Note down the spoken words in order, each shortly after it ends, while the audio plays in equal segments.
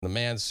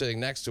man sitting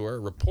next to her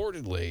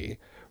reportedly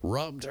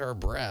rubbed her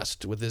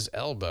breast with his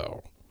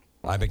elbow.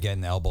 I've been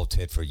getting elbow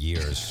tit for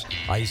years.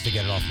 I used to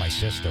get it off my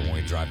sister when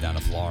we drive down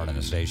to Florida in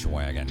a station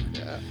wagon.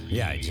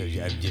 Yeah,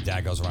 your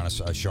dad goes around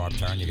a sharp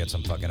turn, you get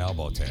some fucking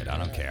elbow tit. I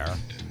don't care.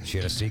 She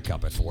had a C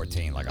cup at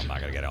 14. Like, I'm not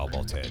going to get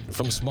elbow tit.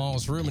 From the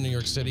smallest room in New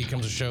York City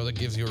comes a show that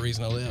gives you a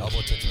reason to live.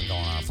 Elbow tit's been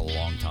going on for a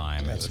long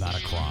time. It's not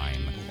a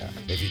crime.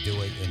 If you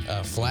do it...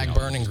 A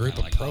flag-burning group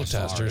of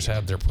protesters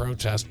had their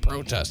protest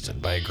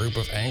protested by a group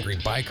of angry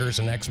bikers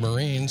and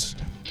ex-Marines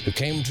who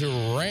came to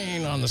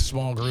rain on the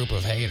small group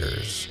of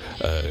haters.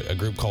 A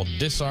group called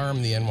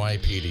Disarm the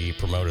NYPD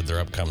promoted their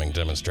upcoming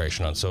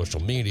demonstration on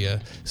social media,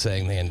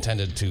 saying they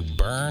intended to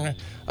burn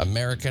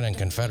American and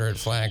Confederate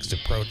flags to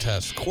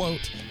protest,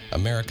 quote,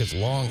 America's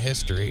long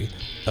history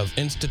of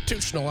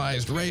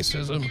institutionalized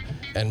racism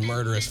and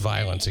murderous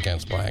violence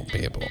against black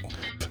people.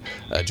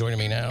 Joining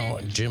me now,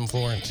 Jim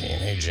Florentine.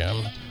 Hey,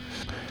 Jim.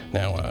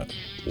 Now,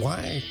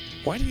 why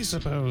do you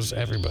suppose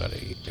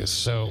everybody is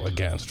so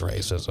against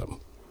racism?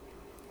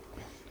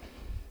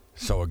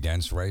 So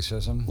against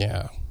racism?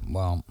 Yeah.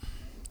 Well,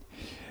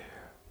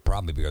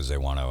 probably because they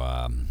want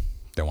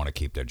to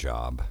keep their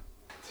job.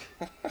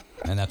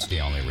 And that's the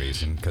only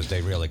reason, because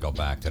they really go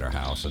back to their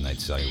house and they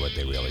tell you what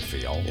they really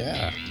feel.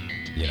 Yeah.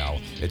 You know,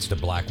 it's the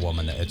black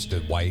woman, it's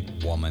the white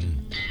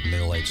woman,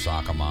 middle-aged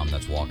soccer mom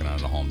that's walking out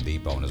of the Home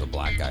Depot and there's a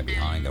black guy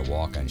behind her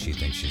walking. She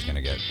thinks she's going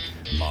to get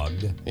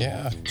mugged.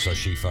 Yeah. So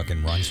she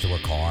fucking runs to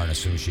her car, and as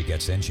soon as she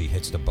gets in, she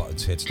hits the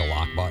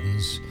lock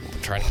buttons.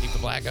 Trying to keep the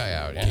black guy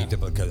out, yeah.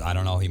 Because I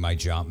don't know, he might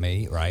jump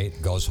me, right?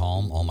 Goes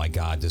home, oh my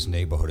God, this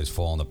neighborhood is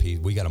falling to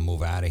pieces. We got to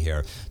move out of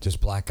here. This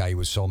black guy, he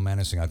was so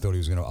menacing. I thought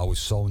I was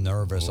so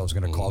nervous. I was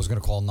going to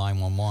call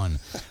 911,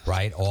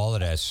 right? All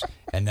of this.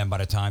 And then by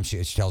the time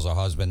she tells her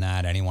husband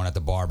that, anyone at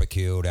the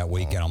barbecue that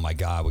weekend, oh my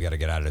God, we got to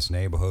get out of this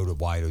neighborhood.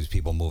 Why are those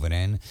people moving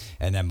in?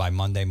 And then by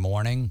Monday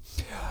morning,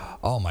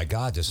 oh my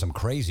God, there's some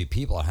crazy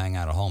people that hang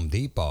out at Home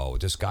Depot.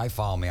 This guy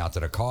followed me out to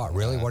the car.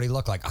 Really? What did he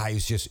look like?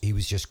 He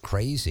was just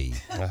crazy.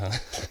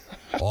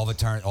 All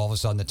of a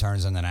sudden it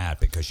turns into that,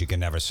 because she can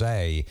never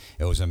say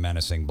it was a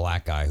menacing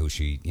black guy who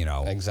she,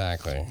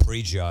 exactly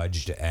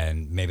prejudged,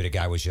 and maybe the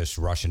guy was just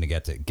rushing to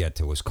get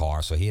to his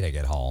car so he didn't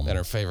get home. And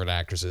her favorite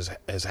actress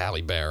is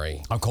Halle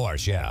Berry. Of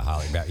course, yeah,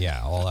 Halle Berry,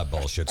 yeah, all that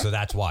bullshit. So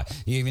that's why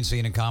you even see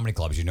it in comedy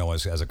clubs,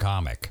 as a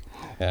comic.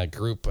 The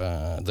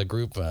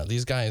group,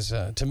 these guys,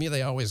 to me,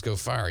 they always go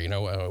far.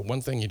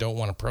 One thing you don't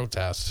want to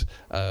protest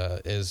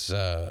is,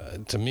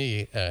 to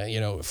me,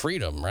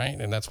 freedom, right?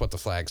 And that's what the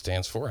flag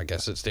stands for. I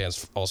guess it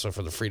stands also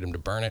for the freedom to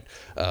burn it.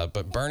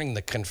 But burning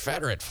the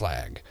Confederate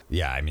flag.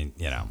 Yeah, I mean,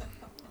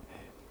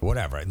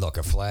 whatever. Look,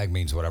 a flag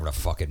means whatever the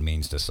fuck it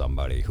means to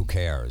somebody. Who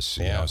cares?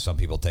 Yeah. Some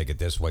people take it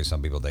this way,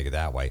 some people take it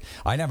that way.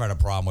 I never had a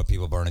problem with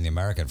people burning the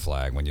American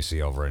flag when you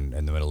see over in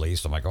the Middle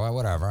East. I'm like, oh,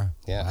 whatever.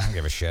 Yeah. I don't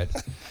give a shit.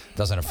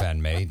 Doesn't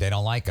offend me. They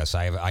don't like us.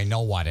 I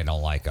know why they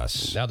don't like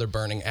us. Now they're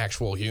burning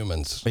actual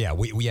humans.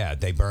 Yeah,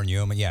 they burn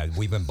human. Yeah,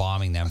 we've been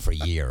bombing them for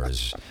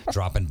years,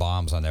 dropping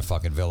bombs on their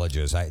fucking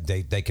villages.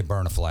 They can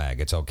burn a flag.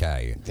 It's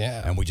okay.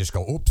 Yeah. And we just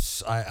go,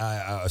 oops,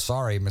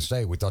 sorry,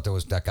 mistake. We thought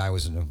that guy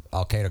was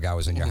Al Qaeda guy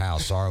was in your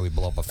house. Sorry. We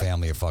blew up a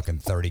family of fucking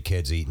 30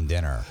 kids eating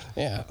dinner.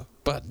 Yeah,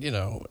 but,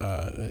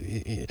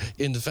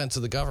 in defense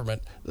of the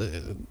government,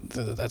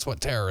 that's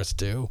what terrorists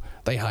do.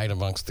 They hide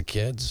amongst the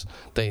kids.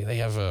 They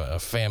have a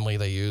family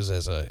they use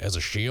as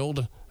a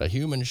shield, a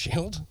human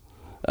shield.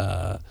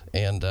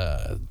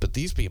 But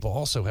these people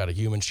also had a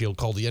human shield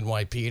called the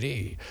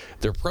NYPD.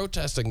 They're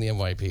protesting the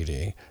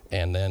NYPD,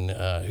 and then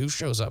who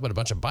shows up? But a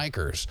bunch of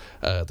bikers.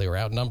 They were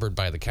outnumbered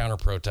by the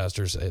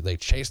counter-protesters. They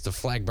chased the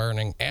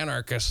flag-burning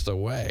anarchists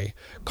away,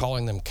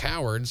 calling them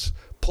cowards,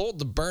 pulled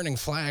the burning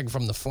flag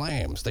from the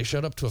flames. They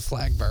showed up to a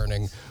flag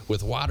burning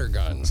with water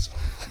guns.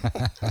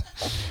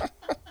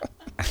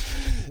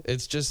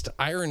 It's just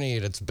irony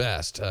at its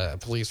best.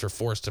 Police were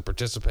forced to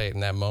participate in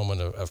that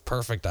moment of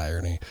perfect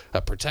irony,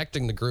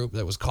 protecting the group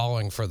that was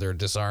calling for their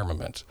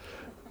disarmament.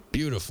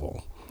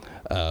 Beautiful.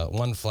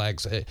 One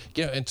flag's,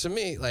 and to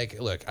me,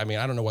 look, I mean,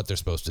 I don't know what they're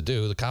supposed to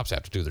do. The cops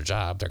have to do their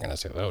job. They're going to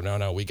say, oh,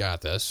 no, we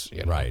got this.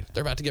 Right.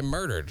 They're about to get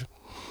murdered.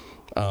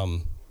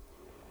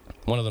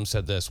 One of them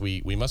said this: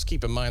 we must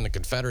keep in mind the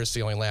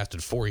Confederacy only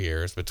lasted 4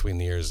 years, between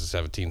the years of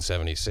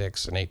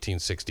 1776 and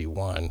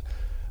 1861.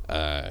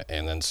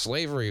 And then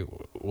slavery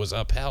was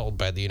upheld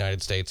by the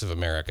United States of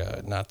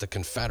America, not the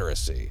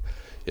Confederacy.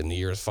 In the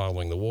years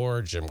following the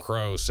war, Jim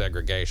Crow,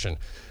 segregation,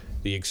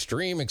 the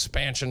extreme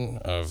expansion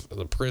of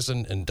the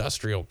prison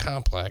industrial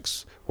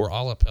complex were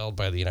all upheld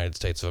by the United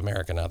States of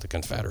America, not the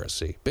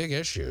Confederacy. Big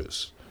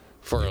issues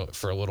for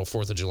a little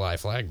 4th of July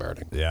flag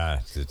burning. Yeah,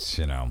 it's,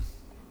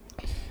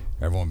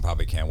 everyone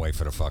probably can't wait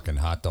for the fucking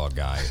hot dog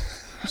guy.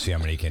 See how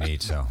many he can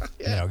eat. So,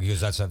 yeah. Because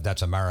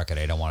that's America.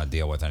 They don't want to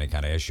deal with any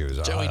kind of issues.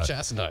 Joey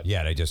Chestnut.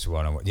 Yeah, they just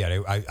want to.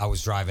 Yeah, I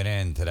was driving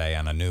in today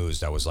on the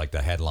news. That was like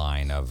the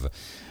headline of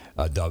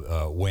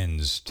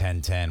Winds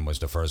 10-10 was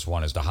the first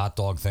one. Is the hot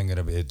dog thing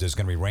there's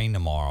going to be rain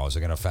tomorrow? Is it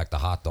going to affect the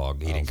hot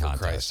dog eating for contest?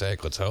 For Christ's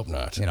sake, let's hope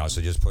not.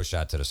 So just push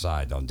that to the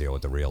side. Don't deal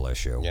with the real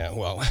issue. Yeah,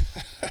 well,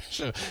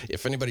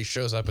 if anybody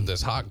shows up at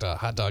this hot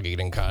dog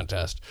eating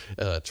contest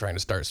trying to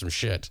start some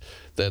shit,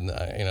 then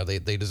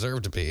they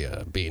deserve to be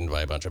beaten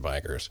by a bunch of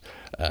bikers.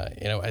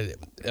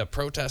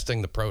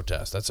 Protesting the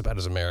protest, that's about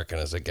as American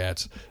as it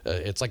gets.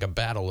 It's like a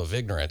battle of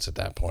ignorance at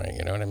that point.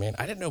 You know what I mean?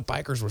 I didn't know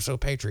bikers were so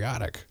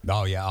patriotic.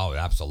 Oh yeah,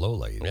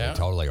 absolutely. Yeah. They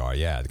totally are.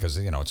 Yeah, because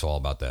it's all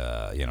about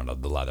the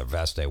leather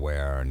vest they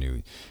wear, and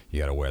you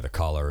got to wear the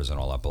colors and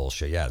all that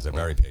bullshit. Yeah, they're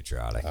very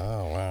patriotic.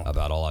 Oh wow.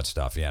 About all that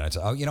stuff. Yeah, and it's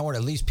you know what?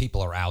 At least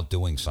people are out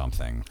doing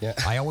something. Yeah.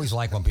 I always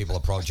like when people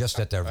approach just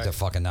that they're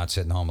fucking not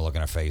sitting home and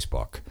looking at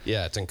Facebook.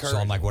 Yeah, it's encouraging.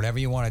 So I'm like, whatever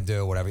you want to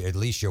do, whatever. At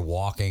least you're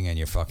walking and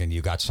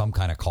you got some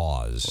kind of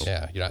cause.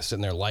 Yeah, you're not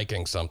sitting there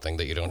liking something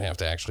that you don't have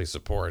to actually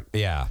support.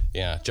 Yeah.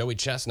 Yeah, Joey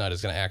Chestnut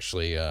is going to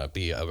actually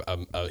be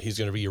he's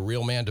going to be a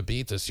real man to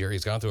beat this year.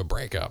 He's gone through a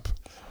breakup.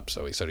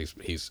 So he said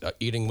he's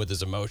eating with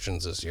his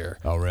emotions this year.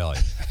 Oh, really?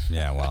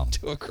 Yeah, well.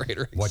 To a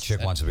greater extent. What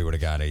chick wants to be with a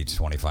guy that eats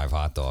 25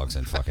 hot dogs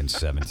in fucking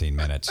 17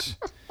 minutes?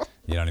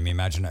 You know what I mean?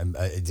 Imagine,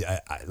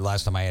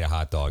 last time I ate a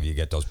hot dog, you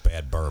get those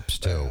bad burps,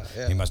 too.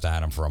 Yeah. He must have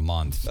had them for a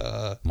month.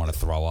 Want to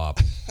throw up.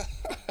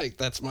 Like,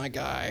 that's my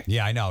guy.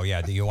 Yeah, I know.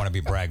 Yeah, you want to be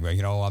bragged.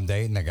 You know who I'm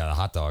dating? I got a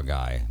hot dog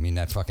guy. I mean,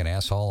 that fucking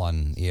asshole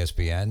on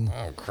ESPN.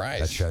 Oh,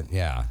 Christ. That shit,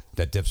 yeah.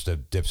 That dips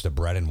the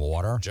bread in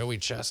water. Joey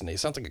Chestnut. He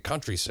sounds like a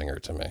country singer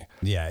to me.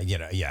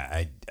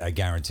 Yeah, I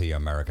guarantee you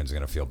Americans are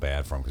going to feel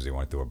bad for him because he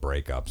went through a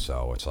breakup.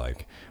 So it's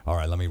like, all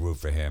right, let me root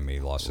for him. He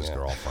lost his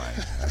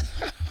girlfriend.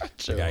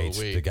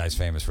 The guy's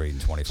famous for eating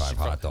 25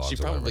 hot dogs.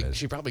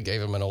 She probably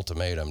gave him an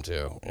ultimatum,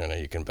 too.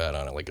 You can bet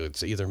on it. Like,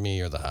 it's either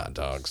me or the hot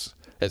dogs.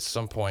 At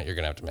some point, you're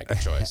going to have to make a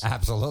choice.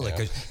 Absolutely,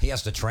 because he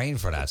has to train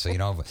for that. So,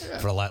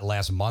 for the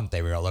last month,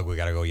 they were like, look, we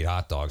got to go eat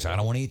hot dogs. I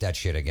don't want to eat that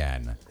shit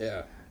again.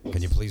 Yeah.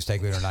 Can you please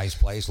take me to a nice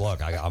place?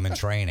 Look, I'm in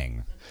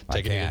training.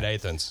 Taking you to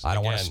Nathan's. I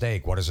don't want a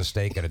steak. What is a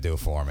steak going to do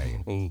for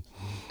me?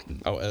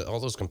 Oh, all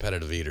those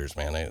competitive eaters,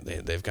 man,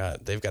 they've got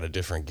a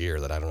different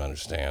gear that I don't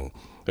understand.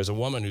 There's a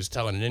woman who's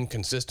telling an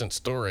inconsistent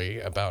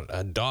story about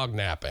a dog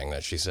napping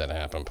that she said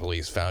happened.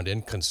 Police found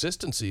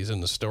inconsistencies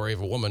in the story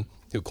of a woman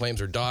who claims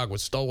her dog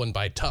was stolen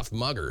by tough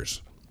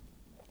muggers.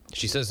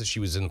 She says that she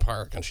was in the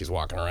park and she's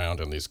walking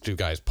around and these two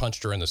guys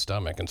punched her in the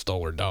stomach and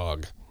stole her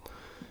dog.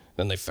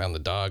 Then they found the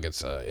dog.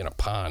 It's in a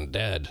pond,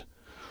 dead.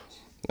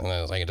 And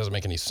I was like, it doesn't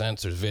make any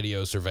sense. There's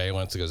video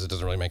surveillance because it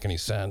doesn't really make any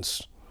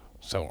sense.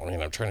 So,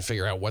 I'm trying to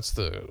figure out what's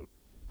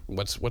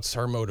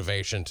her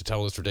motivation to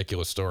tell this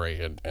ridiculous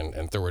story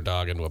and throw her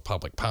dog into a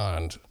public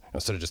pond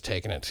instead of just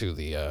taking it to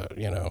the,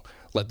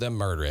 let them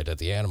murder it at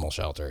the animal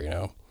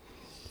shelter,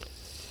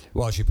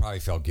 Well, she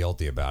probably felt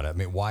guilty about it. I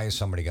mean, why is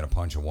somebody going to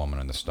punch a woman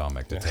in the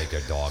stomach to take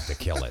their dog to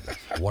kill it?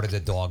 What did the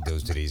dog do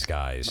to these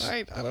guys?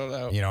 Right? I don't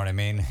know. You know what I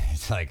mean?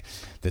 It's like,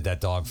 did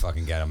that dog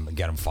fucking get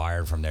them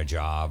fired from their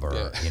job?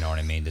 Or, you know what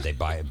I mean? Did they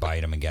bite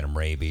them and get them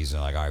rabies?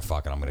 And like, all right,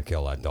 fuck it, I'm going to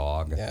kill that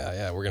dog.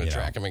 Yeah, we're going to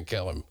track him and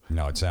kill him.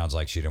 No, it sounds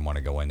like she didn't want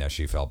to go in there.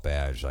 She felt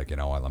bad. She's like, you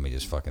know what? Let me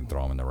just fucking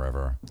throw him in the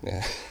river.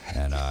 Yeah.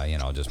 And,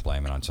 just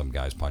blame it on some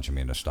guys punching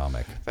me in the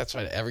stomach. That's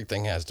right.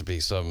 Everything has to be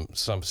some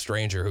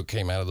stranger who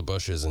came out of the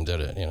bushes and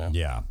did it,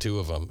 Yeah. Two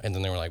of them. And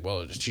then they were like,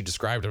 well, she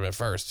described him at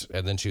first.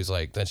 And then she was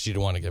like, then she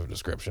didn't want to give a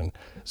description.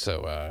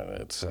 So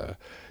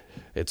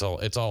it's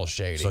all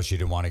shady. So she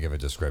didn't want to give a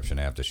description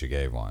after she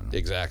gave one.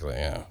 Exactly,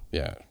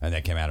 yeah. And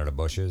they came out of the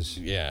bushes?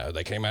 Yeah,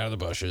 they came out of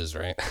the bushes,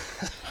 right?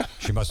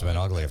 She must have been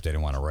ugly if they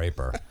didn't want to rape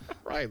her.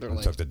 Right, they're and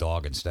like, took the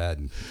dog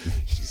instead.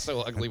 She's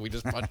so ugly, we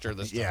just punched her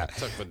this time. Yeah.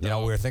 Took the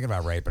dog. We were thinking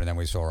about raping, and then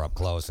we saw her up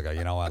close. I go,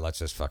 you know what? Let's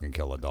just fucking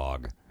kill the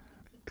dog.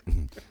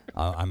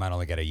 I might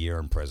only get a year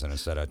in prison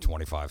instead of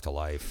 25 to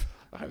life.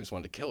 I just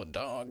wanted to kill a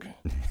dog.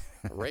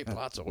 I raped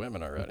lots of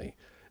women already.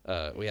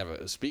 We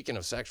have speaking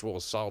of sexual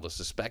assault, a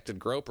suspected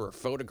groper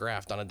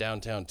photographed on a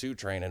downtown 2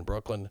 train in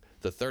Brooklyn.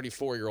 The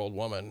 34-year-old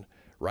woman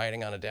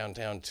riding on a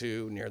downtown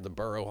 2 near the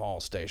Borough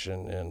Hall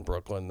station in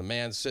Brooklyn. The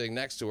man sitting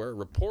next to her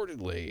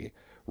reportedly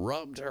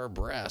rubbed her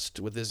breast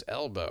with his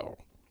elbow.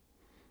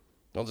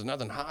 Well, there's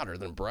nothing hotter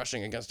than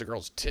brushing against a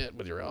girl's tit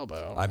with your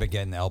elbow. I've been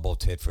getting elbow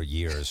tit for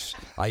years.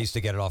 I used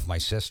to get it off my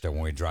sister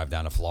when we drive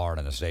down to Florida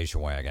in the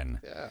station wagon.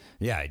 Yeah.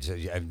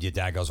 Yeah, your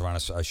dad goes around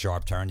a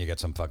sharp turn, you get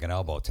some fucking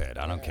elbow tit.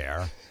 I don't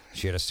care.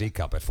 She had a C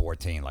cup at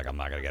 14. Like, I'm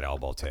not going to get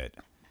elbow tit.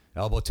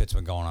 Elbow tit's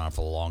been going on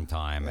for a long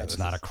time. It's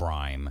not a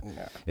crime.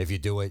 Yeah. If you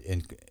do it,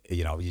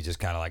 you just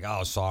kind of like,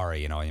 oh,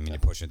 sorry, you're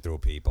pushing through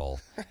people.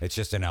 It's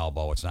just an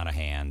elbow. It's not a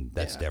hand.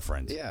 That's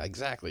different. Yeah,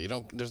 exactly.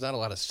 There's not a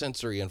lot of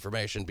sensory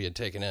information being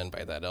taken in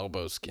by that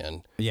elbow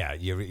skin. Yeah,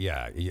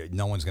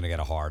 no one's going to get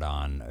a hard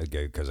on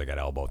because I got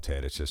elbow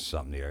tit. It's just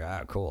something you're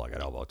cool, I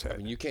got elbow tit. I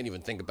mean, you can't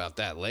even think about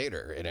that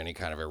later in any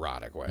kind of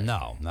erotic way.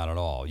 No, not at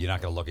all. You're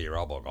not going to look at your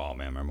elbow and go, oh,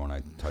 man, remember when I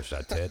touched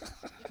that tit?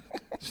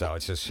 So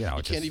it's just, you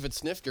can't even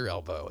sniff your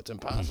elbow. It's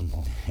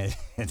impossible.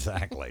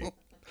 Exactly.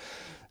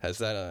 Has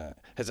that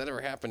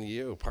ever happened to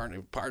you?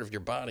 Part of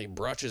your body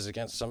brushes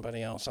against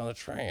somebody else on the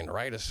train.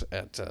 Write us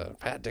at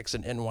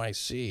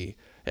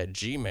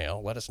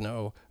PatDixonNYC@gmail. Let us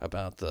know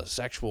about the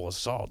sexual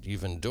assault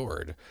you've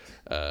endured.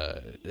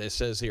 It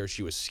says here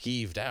she was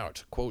skeeved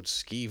out, quote,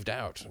 skeeved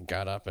out,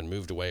 got up and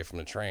moved away from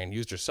the train,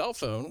 used her cell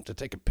phone to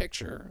take a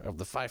picture of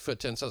the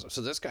 5'10".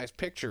 So this guy's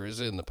picture is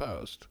in the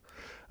post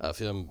of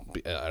him,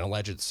 an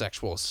alleged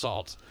sexual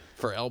assault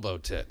for elbow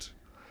tit.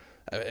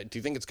 Do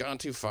you think it's gone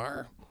too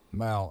far?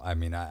 Well, I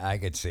mean, I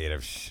could see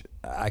it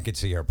I could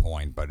see her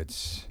point, but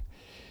it's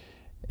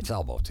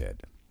elbow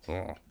tit.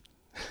 Oh.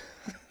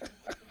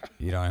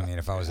 You know what I mean?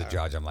 If I was a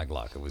judge, I'm like,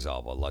 look, it was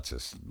elbow. Let's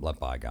just let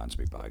bygones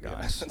be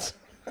bygones.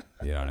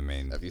 You know what I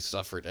mean? Have you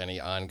suffered any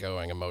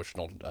ongoing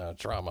emotional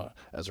trauma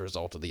as a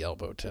result of the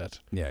elbow tit?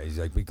 Yeah, he's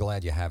like, be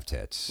glad you have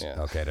tits.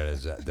 Yeah. Okay,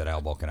 that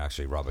elbow can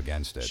actually rub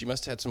against it. She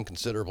must have had some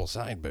considerable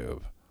side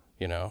boob.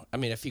 You know, I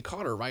mean, if you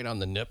caught her right on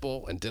the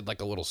nipple and did like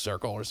a little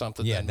circle or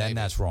something, then maybe.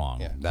 That's wrong.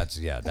 Yeah.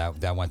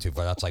 That went too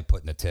far. That's like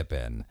putting the tip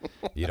in.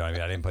 You know what I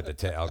mean? I didn't put the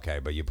tip. Okay,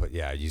 but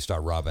you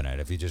start rubbing it.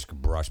 If you just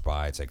brush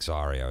by, it's like,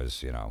 sorry, I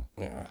was, you know.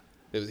 Yeah.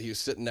 He was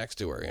sitting next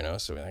to her, you know,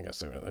 so I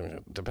guess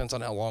it depends on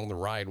how long the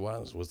ride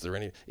was. Was there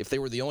any, if they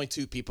were the only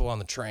two people on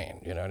the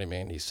train, you know what I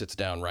mean? He sits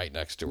down right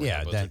next to her.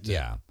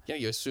 Yeah. Yeah,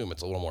 you assume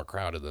it's a little more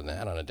crowded than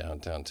that on a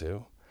downtown,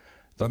 too.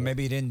 But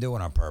maybe he didn't do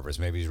it on purpose.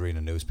 Maybe he's reading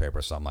a newspaper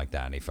or something like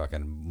that, and he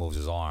fucking moves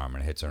his arm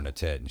and hits her in the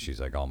tit, and she's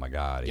like, oh, my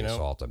God, he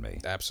assaulted me.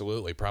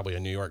 Absolutely. Probably a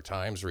New York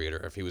Times reader.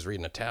 If he was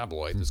reading a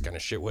tabloid, this kind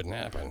of shit wouldn't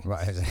happen.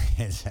 Right,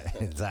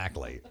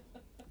 exactly.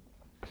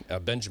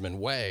 Benjamin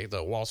Way,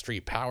 the Wall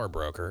Street power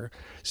broker,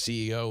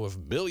 CEO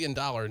of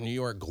billion-dollar New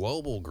York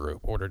Global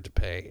Group, ordered to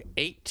pay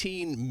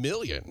 $18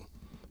 million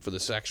for the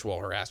sexual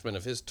harassment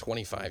of his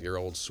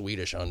 25-year-old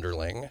Swedish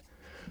underling.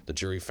 The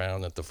jury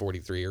found that the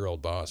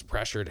 43-year-old boss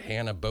pressured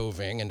Hannah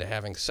Boving into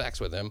having sex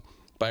with him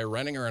by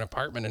renting her an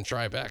apartment in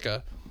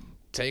Tribeca,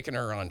 taking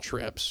her on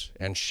trips,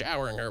 and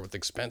showering her with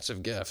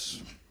expensive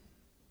gifts.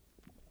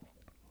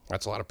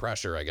 That's a lot of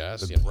pressure, I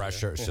guess.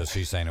 Pressure. So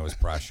she's saying it was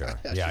pressure.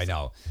 Yeah, I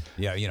know.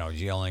 Yeah, you know,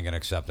 you're only going to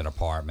accept an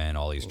apartment,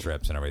 all these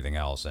trips and everything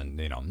else, and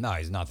you know,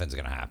 nothing's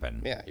going to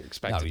happen. Yeah, you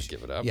expect him to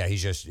give it up. Yeah,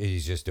 he's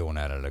just doing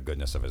that out of the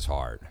goodness of his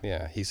heart.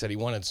 Yeah, he said he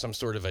wanted some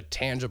sort of a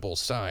tangible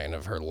sign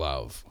of her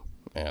love,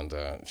 and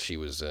she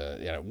was,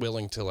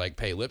 willing to like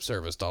pay lip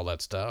service to all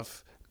that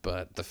stuff.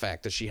 But the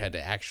fact that she had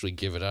to actually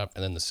give it up,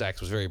 and then the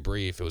sex was very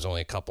brief. It was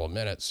only a couple of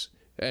minutes,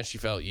 and she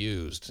felt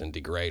used and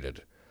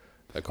degraded.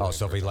 Oh,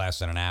 so if he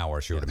lasted an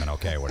hour, she would have been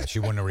okay with it. She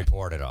wouldn't have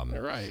reported him.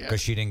 Right, yeah.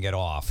 Because she didn't get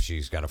off.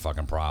 She's got a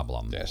fucking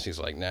problem. Yeah, she's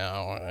like,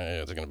 now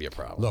there's going to be a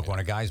problem. Look, when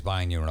a guy's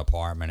buying you an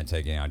apartment and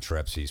taking you on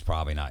trips, he's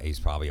probably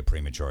a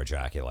premature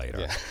ejaculator.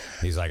 Yeah.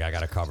 He's like, I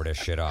got to cover this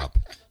shit up.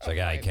 It's like,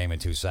 yeah, he came in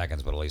 2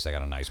 seconds, but at least I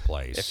got a nice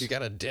place. If you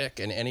got a dick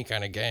in any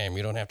kind of game,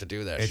 you don't have to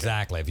do that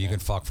Exactly. shit. If you can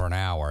fuck for an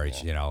hour,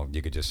 you know,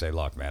 you could just say,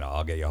 look, man,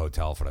 I'll get you a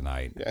hotel for the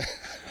night. Yeah.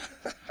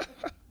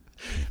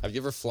 Have you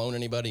ever flown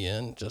anybody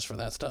in just for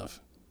that stuff?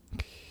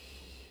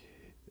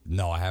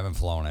 No, I haven't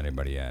flown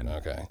anybody in.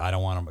 Okay. I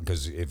don't want them,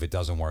 because if it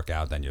doesn't work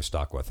out, then you're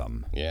stuck with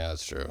them. Yeah,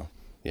 that's true.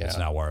 Yeah. It's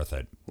not worth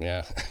it.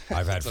 Yeah.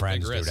 I've had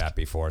friends do that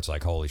before. It's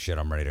like, holy shit,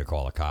 I'm ready to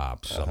call the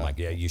cops. I'm like,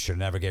 yeah, you should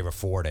never gave her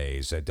 4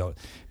 days.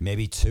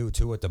 Maybe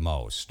two at the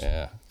most.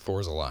 Yeah, 4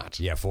 is a lot.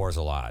 Yeah, 4 is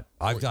a lot.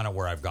 I've done it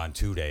where I've gone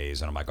 2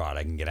 days, and I'm like, God,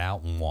 I can get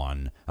out in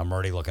 1. I'm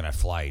already looking at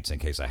flights in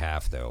case I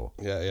have to.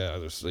 Yeah.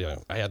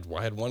 I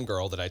had one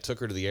girl that I took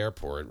her to the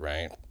airport,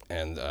 right,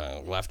 and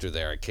left her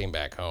there. I came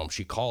back home.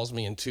 She calls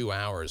me in 2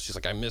 hours. She's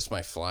like, I missed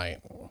my flight.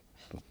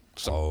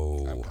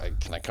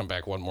 Can I come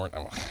back one more?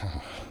 I'm like,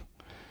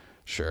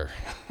 sure.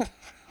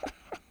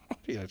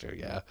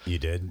 Yeah. You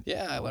did?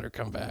 Yeah, I let her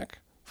come back.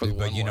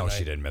 But you know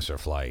she didn't miss her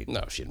flight.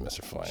 No, she didn't miss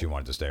her flight. She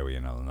wanted to stay with you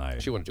another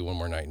night. She wanted to do one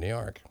more night in New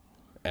York.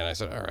 And I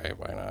said, all right,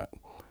 why not?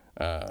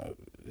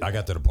 I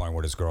got to the point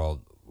where this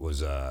girl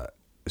was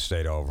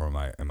stayed over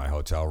in my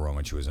hotel room,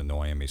 and she was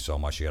annoying me so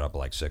much. She got up at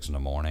like 6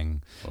 a.m.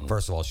 Mm-hmm.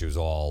 First of all, she was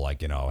all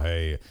like,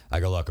 hey, I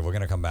go, look, if we're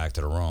gonna come back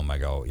to the room, I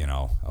go,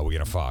 are we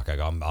gonna fuck? I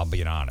go, I'm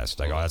being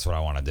honest. I go, that's what I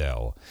want to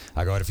do.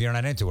 I go, if you're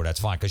not into it, that's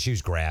fine, because she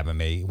was grabbing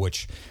me,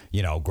 which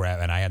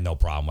and I had no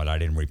problem with it. I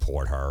didn't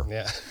report her.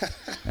 Yeah.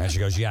 And she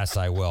goes, yes,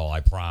 I will,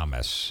 I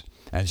promise.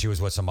 And she was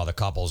with some other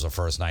couples the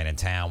first night in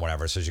town,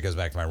 whatever. So she goes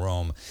back to my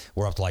room.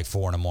 We're up to like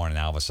 4 a.m.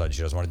 Now all of a sudden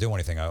she doesn't want to do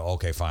anything. I go,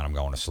 okay, fine, I'm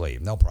going to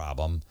sleep. No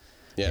problem.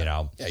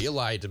 Yeah. Yeah, you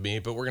lied to me,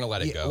 but we're going to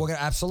let it go.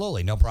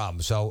 Absolutely, no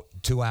problem. So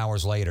 2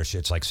 hours later,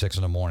 it's like 6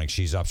 a.m.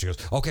 She's up. She goes,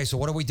 okay, so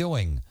what are we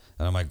doing?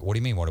 And I'm like, what do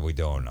you mean, what are we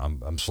doing?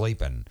 I'm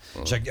sleeping.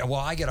 She's like, well,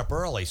 I get up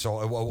early,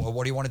 so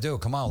what do you want to do?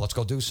 Come on, let's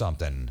go do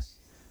something.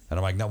 And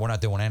I'm like, no, we're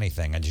not doing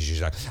anything. And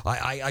she's like,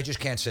 I just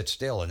can't sit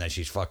still. And then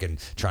she's fucking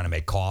trying to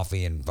make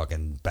coffee and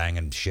fucking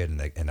banging shit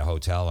in the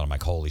hotel. And I'm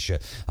like, holy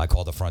shit. I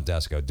called the front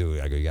desk. I go,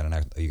 dude,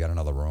 you got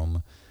another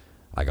room?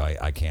 I go,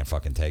 I can't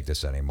fucking take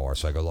this anymore.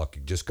 So I go, look,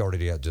 just go to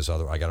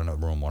I got another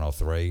room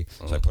 103.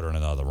 So I put her in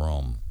another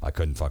room. I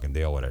couldn't fucking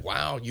deal with it.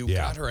 Wow, you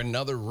got her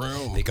another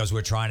room. Because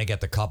we're trying to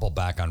get the couple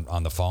back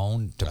on the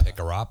phone to pick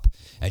her up,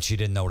 and she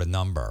didn't know the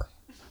number.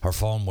 Her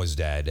phone was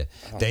dead.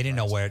 They didn't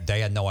know where.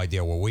 They had no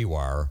idea where we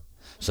were.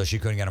 So she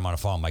couldn't get him on the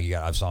phone. I'm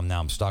like, so now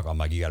I'm stuck. I'm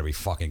like, you got to be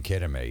fucking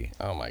kidding me.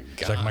 Oh, my God.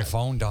 It's like, my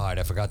phone died.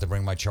 I forgot to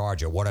bring my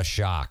charger. What a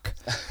shock.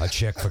 A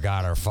chick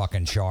forgot her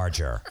fucking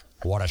charger.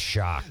 What a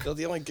shock.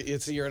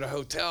 It's you're at a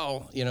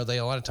hotel, you know,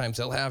 a lot of times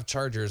they'll have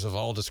chargers of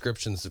all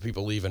descriptions that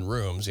people leave in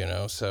rooms, you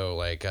know, so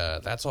like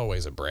that's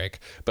always a break.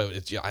 But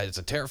it's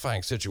a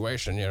terrifying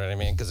situation, you know what I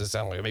mean? Because it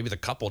sounds like maybe the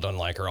couple doesn't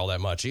like her all that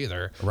much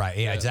either. Right,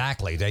 yeah,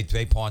 exactly.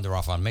 They pawned her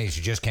off on me.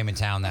 She just came in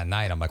town that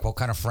night. I'm like, what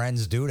kind of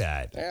friends do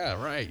that? Yeah,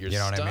 right. You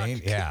know what I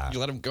mean? Yeah. You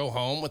let them go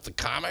home with the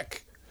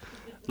comic?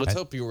 Let's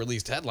hope you were at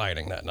least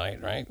headlining that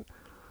night, right?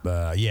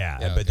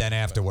 Yeah, but then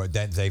afterward,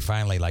 they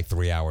finally, like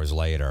 3 hours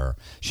later,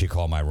 she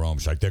called my room.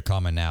 She's like, they're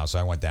coming now. So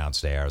I went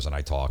downstairs and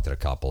I talked to the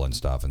couple and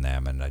stuff and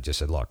them, and I just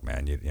said, look,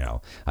 man, you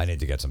know, I need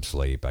to get some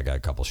sleep. I got a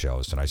couple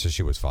shows tonight. So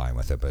she was fine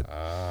with it, but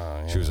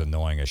she was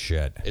annoying as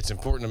shit. It's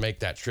important to make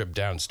that trip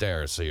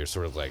downstairs so you're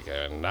sort of like,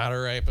 not a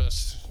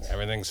rapist.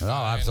 Everything's fine. No,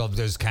 absolutely.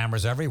 There's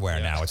cameras everywhere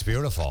now. It's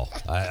beautiful.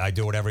 I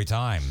do it every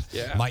time.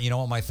 Yeah. You know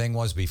what my thing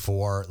was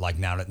before? Like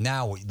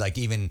now, like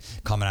even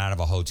coming out of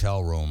a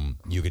hotel room,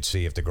 you could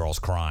see if the girl's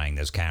crying.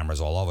 There's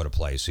cameras all over the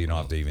place, so you don't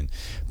have to even.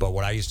 But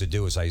what I used to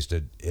do is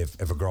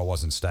if a girl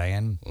wasn't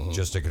staying,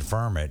 just to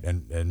confirm it,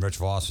 and Rich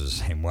Voss was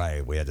the same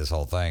way. We had this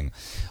whole thing.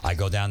 I'd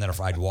go down there,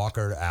 I'd walk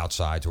her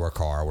outside to her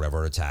car, or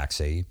whatever, a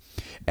taxi,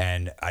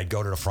 and I'd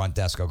go to the front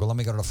desk. I'd go, let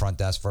me go to the front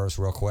desk first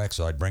real quick.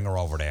 So I'd bring her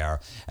over there,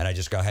 and I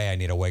just go, hey, I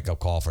need a wake-up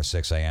call for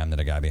 6 a.m. to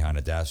the guy behind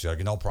the desk. She's like,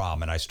 no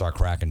problem. And I start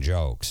cracking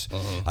jokes.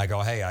 I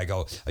go, hey, are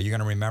you going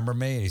to remember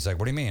me? And he's like,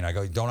 what do you mean? I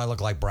go, don't I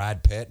look like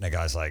Brad Pitt? And the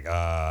guy's like,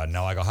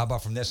 no. I go, how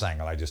about from this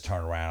angle? I just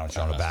turn around,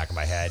 show the back of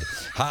my head.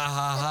 Ha,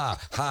 ha, ha,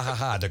 ha, ha,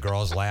 ha. The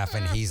girl's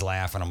laughing. He's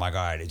laughing. I'm like, all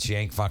right, she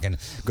ain't fucking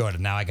good.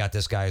 Now I got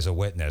this guy as a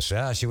witness.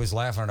 Yeah, she was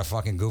laughing at a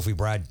fucking goofy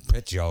Brad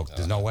Pitt joke.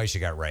 There's no way she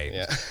got raped.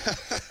 Yeah.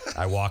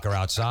 I walk her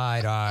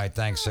outside. All right,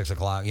 thanks, 6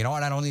 o'clock. You know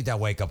what? I don't need that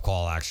wake-up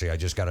call, actually. I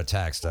just got a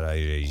text that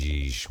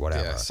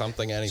whatever. Yeah,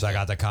 something, anything. So I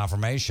got the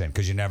confirmation,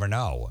 because you never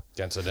know.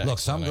 Look,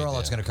 some girl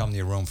that's going to come to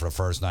your room for the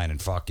first night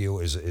and fuck you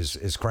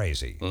is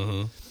crazy.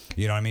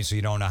 You know what I mean? So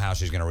you don't know how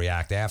she's going to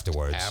react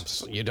afterwards.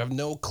 Absolutely. You have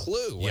no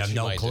clue what you have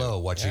no clue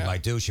what she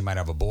might do. She might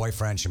have a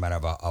boyfriend. She might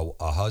have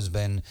a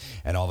husband,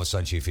 and all of a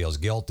sudden she feels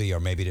guilty, or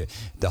maybe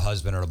the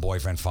husband or the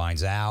boyfriend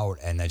finds out,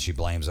 and then she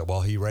blames it.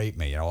 Well, he raped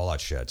me, you know, all that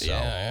shit. So.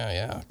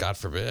 Yeah. God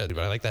forbid.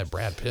 But I like that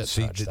Brad Pitt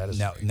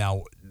touch.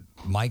 Now,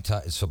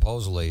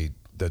 supposedly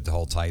the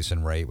whole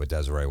Tyson rape with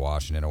Desiree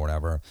Washington or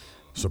whatever,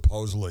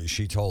 supposedly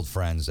she told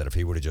friends that if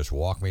he would have just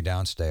walked me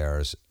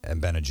downstairs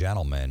and been a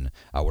gentleman,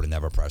 I would have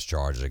never pressed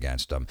charges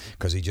against him,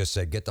 because he just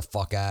said, get the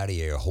fuck out of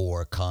here,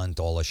 whore, cunt,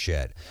 all the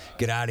shit.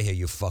 Get out of here,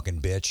 you fucking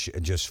bitch,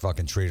 and just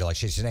fucking treat her like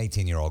she's an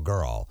 18-year-old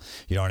girl.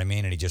 You know what I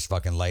mean? And he just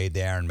fucking laid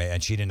there,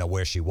 and she didn't know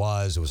where she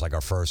was. It was like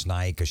her first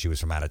night because she was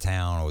from out of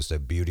town. It was the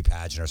beauty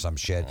pageant or some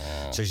shit.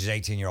 So she's an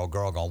 18-year-old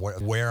girl going,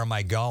 where am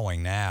I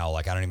going now?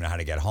 Like, I don't even know how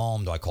to get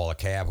home. Do I call a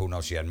cab? Who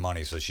knows? She had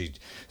money. So she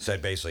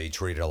said basically he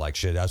treated her like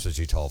shit. That's what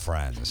she told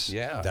friends.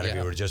 Yeah. That if you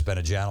would have just been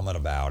a gentleman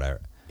about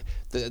it.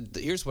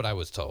 Here's what I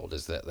was told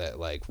is that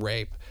like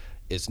rape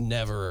is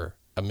never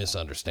a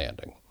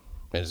misunderstanding.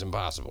 It's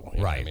impossible. You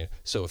know what I mean?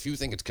 So if you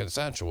think it's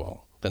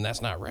consensual, then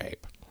that's not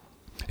rape.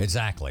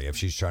 Exactly. If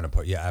she's trying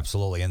to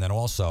absolutely. And then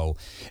also,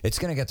 it's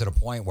going to get to the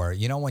point where,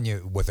 you know, when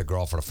you're with a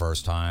girl for the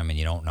first time and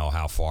you don't know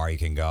how far you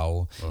can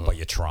go, but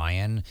you're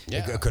trying,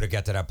 it could have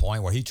get to that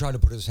point where he tried to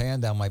put his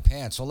hand down my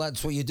pants. So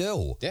that's what you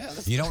do. Yeah.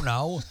 You don't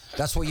know.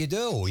 That's what you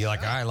do. You're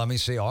like, all right, let me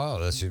see.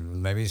 Oh,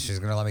 maybe she's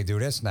going to let me do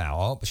this now.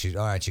 Oh,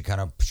 all right, she kind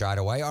of shied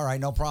away. All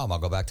right, no problem. I'll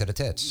go back to the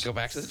tits. Go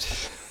back to the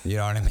tits. You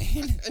know what I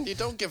mean? And you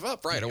don't give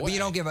up right away. But you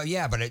don't give up.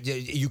 Yeah, but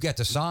you get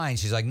the sign.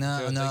 She's like,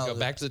 no. Go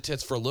back to the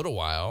tits for a little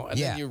while, and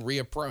then you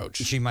reapproach.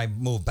 She might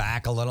move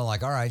back a little,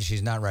 like, all right,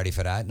 she's not ready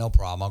for that. No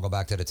problem. I'll go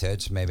back to the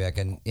tits. Maybe I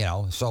can, you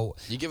know. So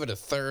you give it a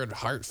third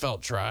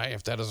heartfelt try.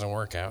 If that doesn't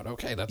work out,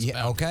 okay, that's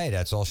okay.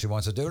 That's all she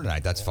wants to do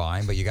tonight. That's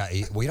fine. But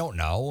we don't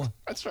know.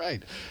 That's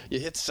right. You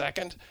hit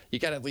second. You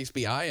got to at least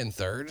be eyeing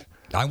third.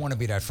 I want to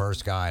be that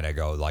first guy to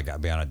go, like, I'll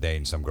be on a date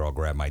and some girl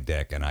grab my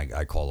dick, and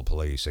I call the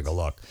police and go,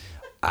 look,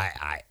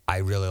 I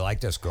really like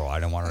this girl.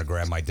 I didn't want her to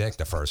grab my dick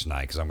the first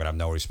night because I'm gonna have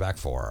no respect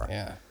for her.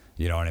 Yeah.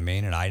 You know what I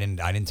mean? And I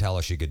didn't tell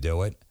her she could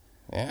do it.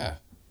 Yeah.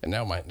 And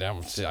now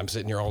I'm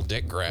sitting here all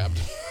dick grabbed.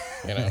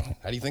 You know,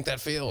 how do you think that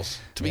feels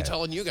to be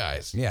telling you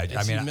guys? Yeah,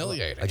 it's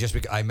humiliating.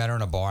 I met her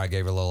in a bar. I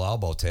gave her a little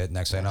elbow tit.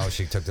 Next thing I know,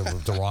 she took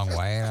the wrong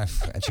way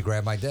and she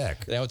grabbed my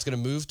dick. Now it's going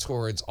to move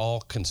towards all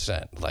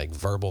consent, like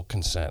verbal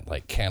consent.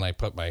 Like, can I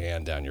put my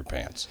hand down your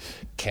pants?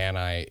 Can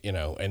I, you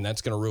know? And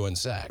that's going to ruin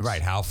sex.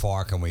 Right. How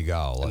far can we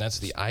go? And that's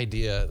the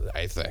idea,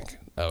 I think,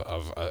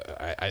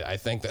 I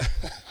think that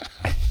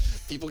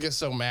People get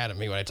so mad at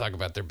me when I talk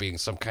about there being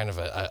some kind of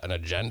an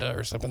agenda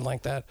or something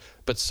like that.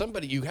 But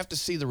you have to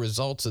see the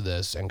results of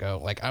this and go,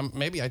 like,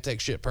 maybe I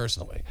take shit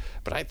personally,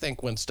 but I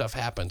think when stuff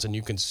happens and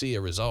you can see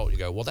a result, you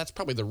go, well, that's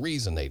probably the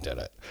reason they did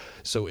it.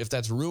 So if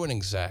that's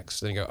ruining sex,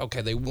 then you go,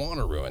 okay, they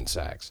want to ruin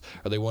sex,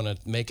 or they want to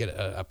make it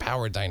a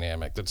power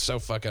dynamic that's so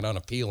fucking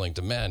unappealing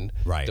to men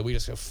that we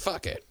just go,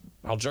 fuck it,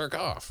 I'll jerk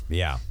off.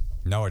 Yeah.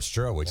 No, it's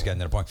true. It's getting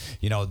to the point.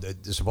 You know,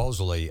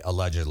 supposedly,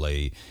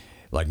 allegedly,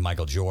 like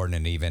Michael Jordan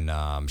and even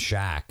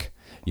Shaq,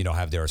 you know,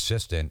 have their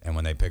assistant, and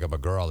when they pick up a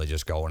girl, they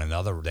just go in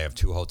they have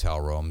 2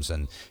 hotel rooms,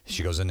 and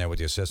she goes in there with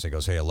the assistant,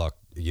 goes, hey, look,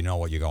 you know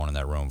what you're going in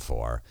that room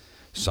for.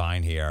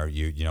 Sign here,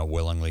 you know,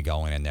 willingly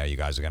going in there. You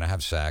guys are going to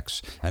have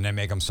sex, and then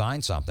make them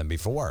sign something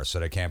before so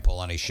they can't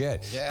pull any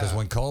shit. Because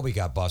when Kobe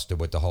got busted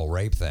with the whole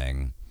rape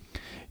thing,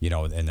 you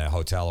know, in the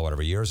hotel or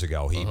whatever years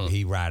ago,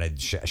 he ratted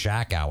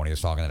Shaq out when he was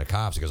talking to the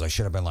cops. He goes, I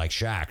should have been like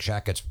Shaq.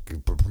 Shaq gets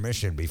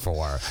permission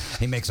before.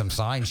 He makes them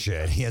sign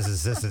shit. He has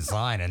his assistant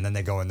sign, and then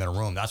they go in their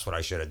room. That's what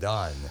I should have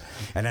done.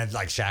 And then,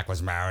 like, Shaq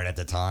was married at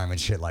the time and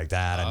shit like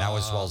that. And that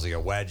was supposedly a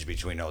wedge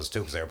between those two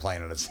because they were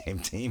playing on the same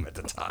team at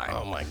the time.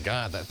 Oh, my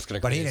God. That's going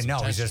to But he didn't know.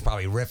 He's just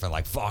probably riffing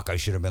like, fuck, I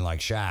should have been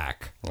like Shaq.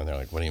 And they're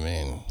like, what do you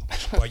mean?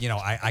 But, you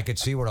know, I could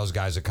see where those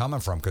guys are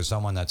coming from, because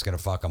someone that's going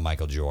to fuck a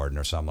Michael Jordan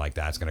or something like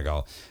that's going to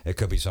go, it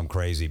could be some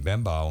crazy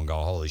bimbo and go,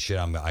 holy shit,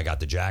 I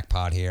got the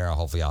jackpot here.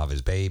 Hopefully I'll have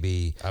his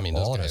baby. I mean,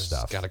 all those this guys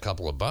stuff. got a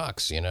couple of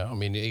bucks, you know? I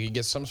mean, you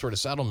get some sort of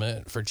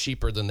settlement for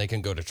cheaper than they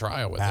can go to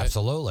trial with.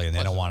 Absolutely, and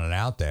they don't want it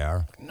out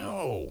there.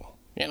 No.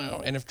 You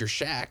know, and if you're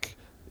Shaq,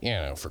 you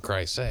know, for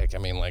Christ's sake, I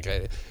mean, like,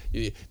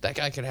 that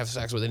guy could have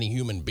sex with any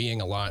human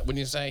being alive. Wouldn't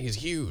you say? He's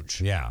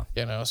huge. Yeah.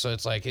 You know, so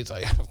it's like,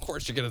 of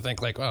course you're going to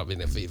think, like, well, I mean,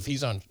 if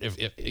he's on, if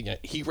you know,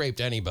 he raped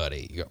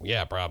anybody, you go,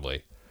 yeah,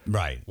 probably.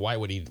 Right. Why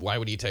would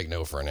he take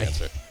no for an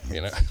answer?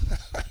 You know,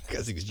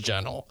 because he's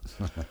gentle.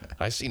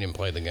 I've seen him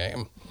play the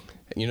game.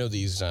 And you know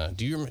these.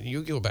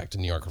 You go back to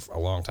New York for a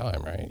long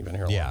time, right? You've been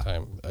here a long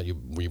time.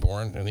 Were you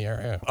born in the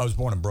area? I was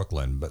born in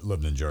Brooklyn, but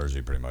lived in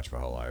Jersey pretty much my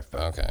whole life.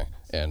 Okay.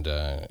 And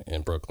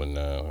in Brooklyn,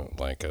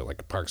 like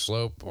a Park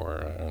Slope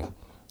or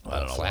I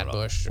don't know,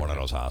 Flatbush, one of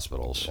those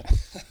hospitals.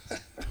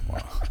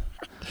 Wow.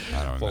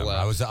 I don't remember.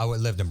 I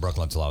lived in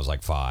Brooklyn until I was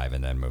like 5,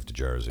 and then moved to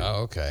Jersey.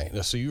 Oh, okay.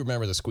 So you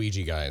remember the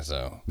squeegee guys,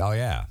 though? Oh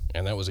yeah.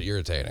 And that was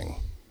irritating.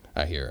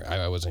 I hear.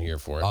 I wasn't here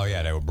for it. Oh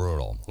yeah, they were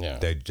brutal. Yeah.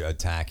 They'd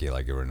attack you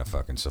like you were in a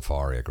fucking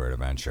safari at Great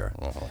Adventure.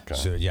 Oh, okay.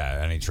 So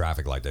yeah, any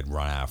traffic light, they'd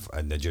run out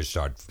and they'd just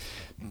start,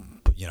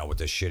 you know, with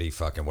the shitty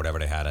fucking whatever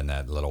they had in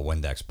that little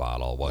Windex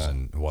bottle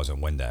wasn't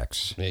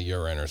Windex. Yeah,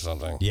 urine or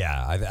something.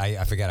 Yeah,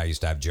 I forget. I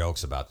used to have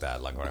jokes about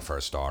that, like when I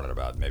first started,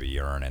 about maybe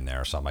urine in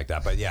there or something like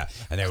that. But yeah,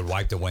 and they would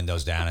wipe the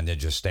windows down and they'd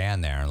just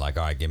stand there and like,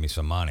 all right, give me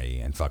some money,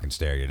 and fucking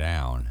stare you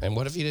down. And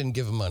what if you didn't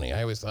give them money?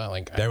 I always thought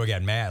like they would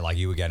get mad, like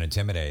you would get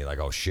intimidated, like,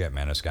 oh shit,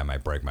 man, this guy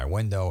might break my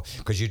window,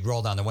 because you'd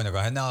roll down the window,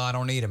 and go, no, I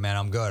don't need it, man,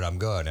 I'm good,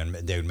 and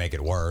they would make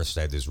it worse.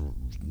 They had this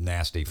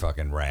nasty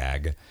fucking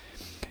rag.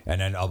 And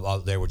then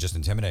they were just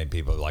intimidating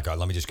people. Like,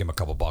 let me just give them a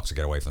couple bucks to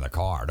get away from the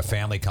car. The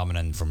family coming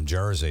in from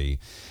Jersey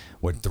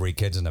with 3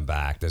 kids in the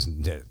back.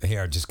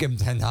 Here, just give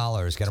them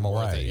 $10, get them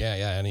away. Yeah.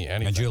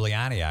 Anything. And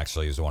Giuliani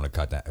actually is the one who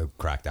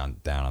cracked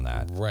down on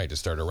that. Right, to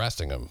start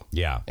arresting them.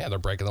 Yeah. Yeah, they're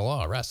breaking the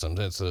law. Arrest them.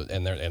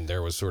 And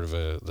there was sort of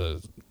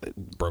the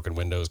broken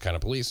windows kind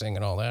of policing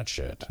and all that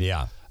shit.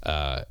 Yeah.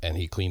 And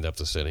he cleaned up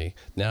the city.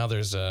 Now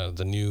there's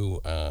the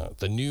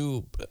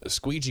new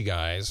squeegee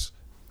guys,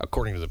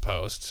 according to the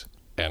Post.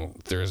 And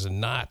there's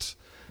not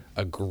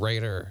a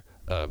greater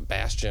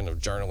bastion of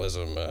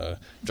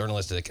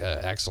journalistic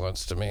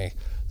excellence to me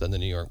than the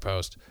New York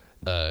Post.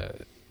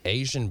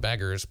 Asian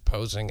beggars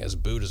posing as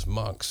Buddhist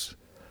monks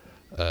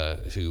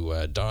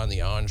who don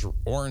the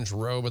orange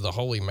robe of the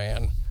holy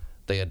man.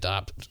 They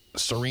adopt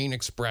serene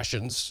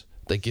expressions.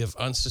 They give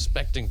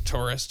unsuspecting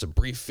tourists a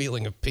brief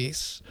feeling of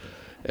peace.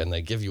 And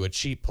they give you a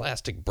cheap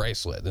plastic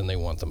bracelet. Then they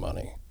want the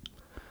money.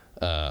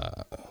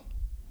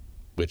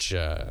 Which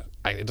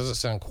it doesn't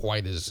sound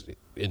quite as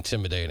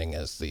intimidating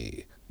as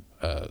the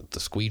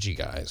squeegee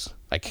guys.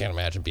 I can't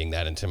imagine being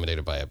that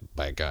intimidated by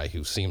a guy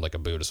who seemed like a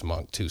Buddhist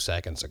monk 2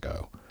 seconds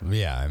ago.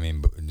 Yeah, I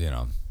mean, you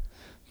know,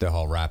 the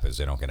whole rap is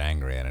they don't get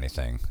angry at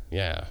anything.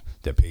 Yeah.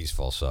 They're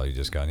peaceful, so you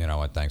just go, you know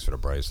what, thanks for the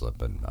bracelet,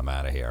 but I'm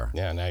out of here.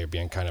 Yeah, now you're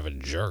being kind of a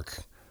jerk.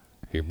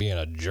 You're being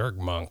a jerk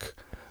monk.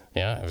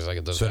 Yeah, it was like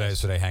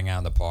so they hang out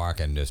in the park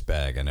and just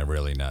beg, and they're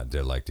really not.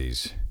 They're like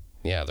these.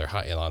 Yeah, they're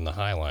on the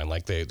high line.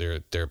 Like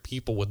they're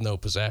people with no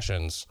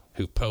possessions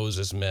who pose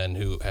as men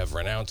who have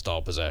renounced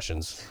all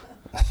possessions.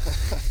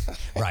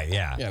 Right,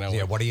 yeah. You know,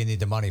 yeah, what do you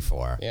need the money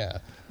for? Yeah.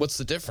 What's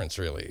the difference,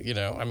 really? You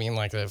know, I mean,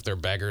 like, if they're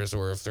beggars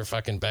or if they're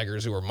fucking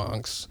beggars who are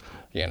monks,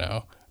 you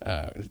know,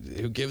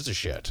 who gives a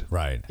shit?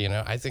 Right. You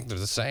know, I think they're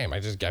the same.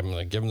 I just give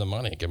them the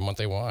money, give them what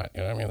they want.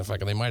 You know what I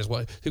mean? They might as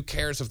well. Who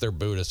cares if they're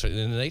Buddhist?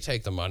 And they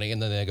take the money and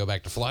then they go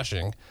back to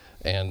Flushing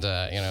and,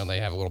 you know, they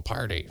have a little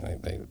party.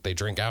 They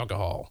drink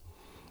alcohol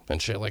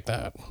and shit like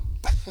that.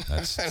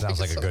 That sounds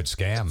like a good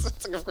scam.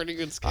 That's like a pretty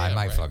good scam.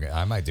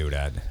 I might do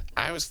that.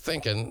 I was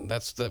thinking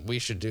we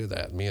should do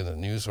that. Me and the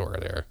news whore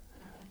there.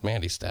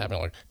 Mandy stabbing,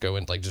 like go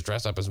in, like just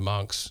dress up as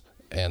monks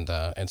and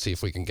see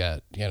if we can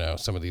get, you know,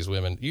 some of these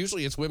women.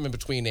 Usually it's women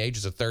between the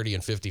ages of 30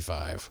 and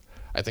 55.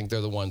 I think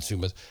they're the ones who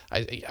must.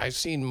 I've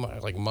seen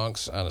like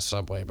monks on a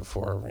subway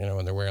before, you know,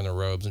 when they're wearing their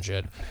robes and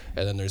shit.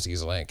 And then there's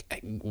these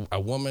like a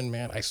woman,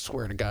 man. I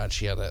swear to God,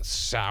 she had that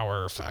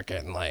sour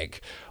fucking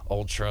like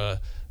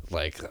ultra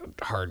like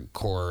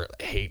hardcore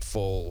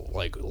hateful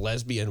like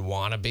lesbian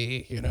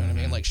wannabe. You know what I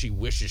mean? Like she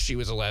wishes she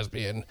was a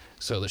lesbian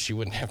so that she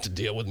wouldn't have to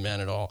deal with men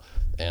at all.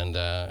 And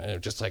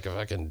just like a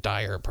fucking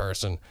dire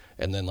person.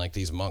 And then like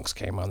these monks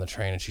came on the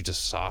train and she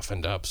just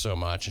softened up so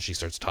much and she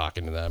starts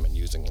talking to them and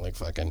using like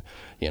fucking,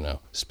 you know,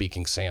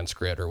 speaking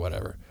Sanskrit or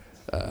whatever.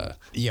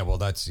 Yeah, well,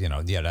 that's, you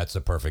know, that's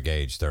the perfect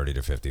age, 30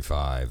 to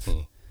 55.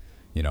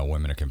 You know,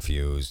 women are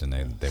confused and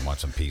they want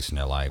some peace in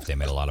their life. They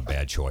made a lot of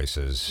bad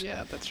choices.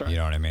 Yeah, that's right. You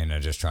know what I mean? They're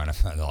just trying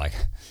to, like,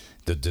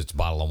 this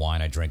bottle of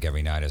wine I drink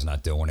every night is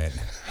not doing it.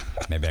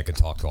 Maybe I could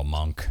talk to a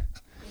monk.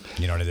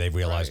 You know, they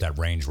realized that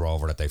Range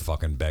Rover that they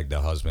fucking begged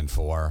their husband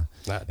for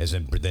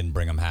didn't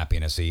bring them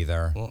happiness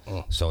either.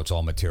 So it's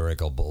all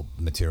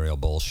material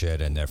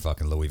bullshit, and their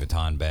fucking Louis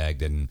Vuitton bag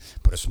didn't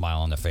put a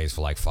smile on their face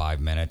for like 5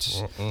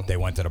 minutes. They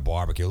went to the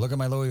barbecue. Look at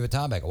my Louis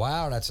Vuitton bag.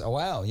 Wow,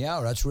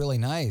 that's really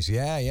nice.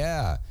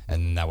 Yeah.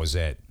 And that was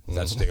it.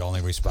 That's the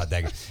only response.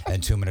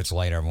 And 2 minutes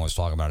later, everyone was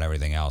talking about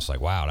everything else.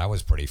 Like, wow, that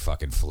was pretty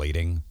fucking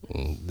fleeting.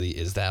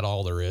 Is that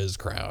all there is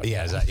crowd?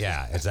 Yeah,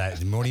 is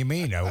that? What do you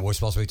mean? We're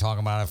supposed to be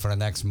talking about it for the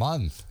next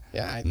month.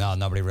 Yeah. No,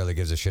 nobody really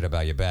gives a shit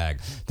about your bag.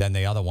 Then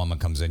the other woman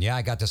comes in. Yeah,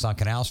 I got this on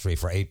Canal Street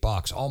for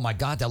 $8. Oh my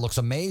God, that looks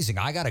amazing.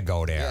 I got to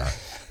go there. Yeah.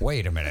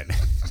 Wait a minute.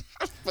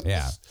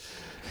 Yeah.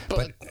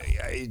 But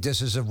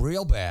this is a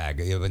real bag,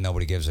 but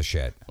nobody gives a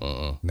shit.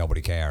 Nobody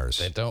cares.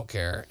 They don't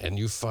care, and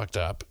you fucked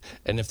up.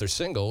 And if they're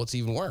single, it's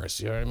even worse.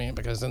 You know what I mean?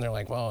 Because then they're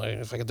like, well,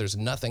 if there's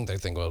nothing, they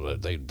think, well,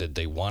 did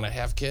they want to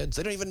have kids?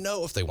 They don't even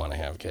know if they want to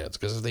have kids.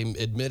 Because if they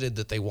admitted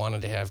that they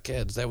wanted to have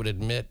kids, they would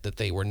admit that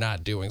they were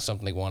not doing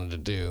something they wanted to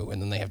do,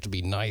 and then they have to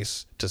be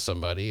nice to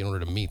somebody in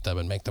order to meet them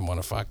and make them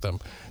want to fuck them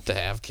to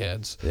have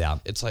kids. Yeah.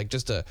 It's like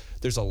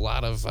there's a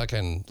lot of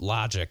fucking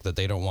logic that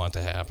they don't want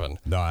to happen.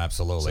 No,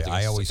 absolutely.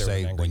 I always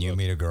say when you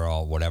meet a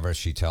girl, whatever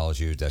she tells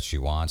you that she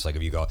wants, like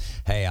if you go,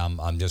 hey,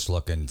 I'm just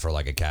looking for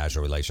like a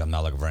casual relationship. I'm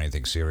not looking for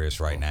anything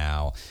serious right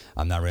now.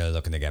 I'm not really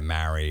looking to get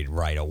married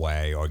right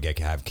away or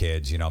have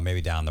kids, you know,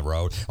 maybe down the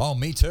road. Oh,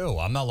 me too.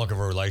 I'm not looking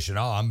for a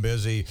relationship. Oh, I'm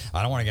busy.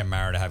 I don't want to get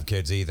married or have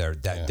kids either.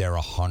 They're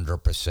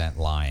 100%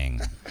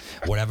 lying.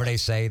 Whatever they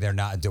say, they're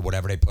not.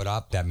 Whatever they put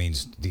up, that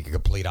means the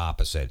complete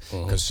opposite.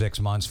 Because 6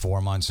 months,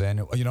 4 months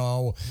in, you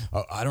know,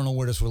 I don't know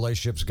where this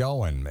relationship's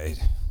going.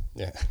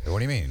 Yeah. What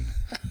do you mean?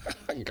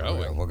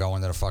 We're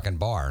going to the fucking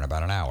bar in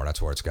about an hour.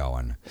 That's where it's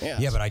going.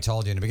 Yeah, but I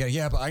told you in the beginning.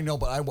 Yeah, but I know,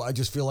 but I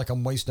just feel like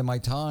I'm wasting my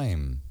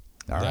time.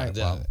 All right.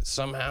 Well,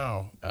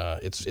 somehow,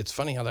 it's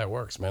funny how that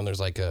works, man. There's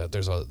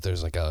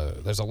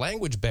a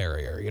language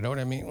barrier. You know what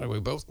I mean? Like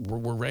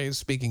we're raised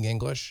speaking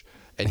English,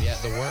 and yet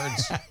the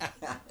words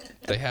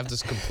they have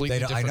this completely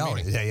different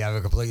meaning. They have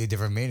a completely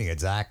different meaning,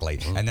 exactly.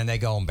 And then they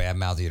go and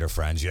badmouth you to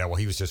friends. Yeah, well,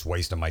 he was just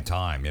wasting my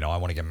time. You know, I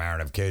want to get married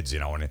and have kids. You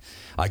know, and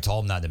I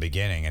told him that in the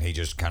beginning, and he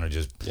just kind of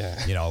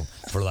you know,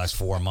 for the last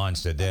 4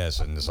 months did this,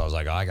 and so I was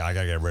like, I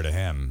gotta get rid of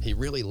him. He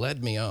really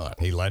led me on.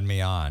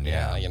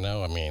 Yeah. You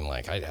know, I mean,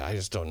 like I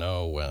just don't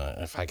know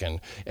if I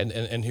can.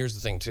 And here's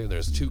the thing too.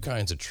 There's two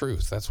kinds of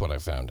truth. That's what I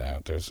found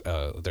out.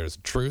 There's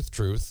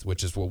truth,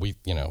 which is what we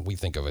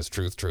think of as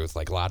truth,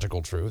 like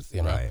logical truth,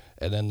 you know. Right.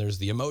 And then there's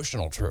the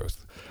emotional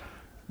truth,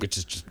 which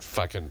is just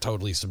fucking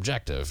totally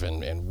subjective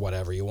and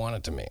whatever you want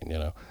it to mean, you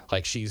know.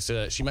 Like she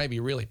might be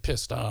really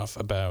pissed off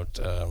about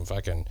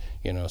fucking,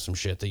 you know, some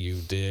shit that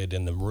you did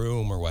in the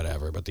room or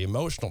whatever, but the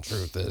emotional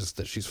truth is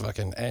that she's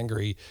fucking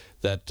angry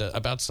that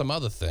about some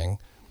other thing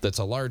that's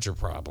a larger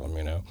problem,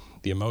 you know.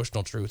 The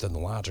emotional truth and the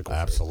logical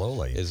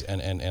Absolutely. truth is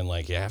and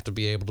like you have to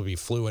be able to be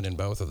fluent in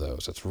both of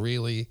those. It's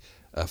really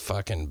a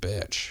fucking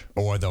bitch.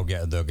 Or they'll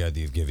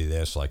give you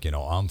this, like, you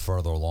know, I'm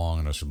further along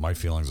in this, my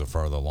feelings are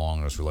further along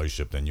in this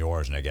relationship than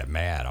yours, and they get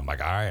mad. I'm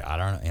like, all right, I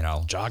don't, you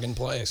know. Jog in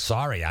place.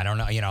 Sorry, I don't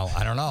know, you know,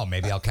 I don't know.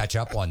 Maybe I'll catch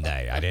up one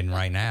day. I didn't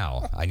right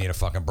now. I need a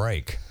fucking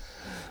break.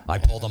 I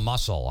pulled a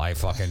muscle.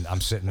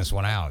 I'm sitting this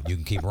one out. You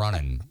can keep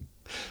running.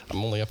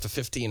 I'm only up to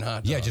 15 hot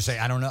dogs. Yeah, just say,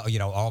 I don't know, you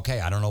know,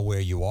 okay, I don't know where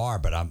you are,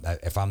 but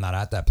if I'm not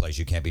at that place,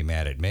 you can't be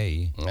mad at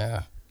me.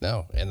 Yeah.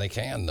 No, and they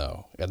can,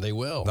 though, and they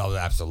will. No,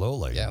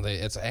 absolutely. Yeah,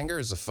 anger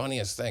is the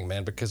funniest thing,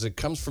 man, because it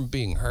comes from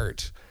being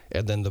hurt,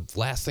 and then the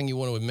last thing you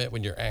want to admit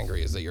when you're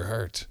angry is that you're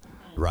hurt.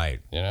 Right.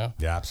 You know?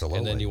 Yeah, absolutely.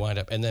 And then you wind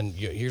up,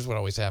 here's what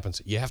always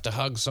happens. You have to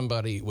hug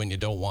somebody when you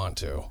don't want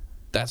to.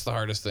 That's the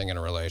hardest thing in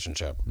a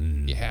relationship.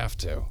 You have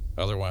to.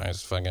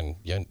 Otherwise, fucking,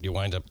 you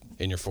wind up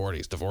in your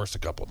 40s, divorced a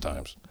couple of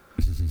times.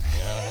 You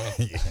know what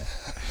I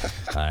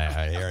mean?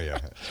 I hear you.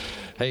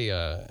 Hey,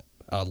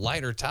 a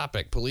lighter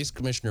topic. Police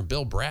Commissioner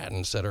Bill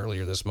Bratton said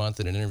earlier this month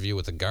in an interview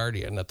with The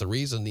Guardian that the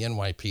reason the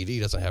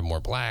NYPD doesn't have more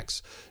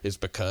blacks is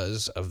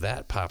because of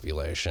that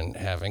population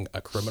having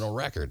a criminal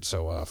record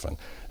so often.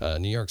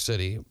 New York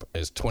City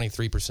is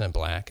 23%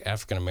 black.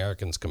 African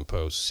Americans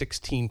compose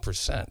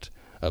 16%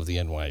 of the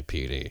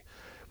NYPD.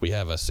 We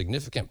have a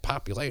significant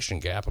population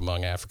gap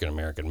among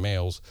African-American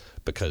males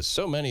because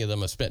so many of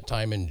them have spent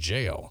time in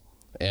jail,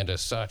 and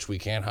as such, we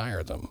can't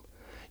hire them.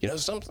 You know,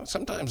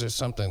 sometimes there's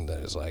something that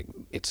is like,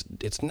 it's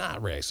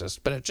not racist,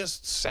 but it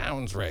just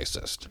sounds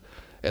racist.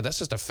 And that's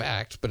just a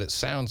fact, but it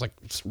sounds like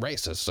it's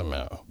racist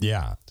somehow.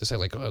 Yeah. To say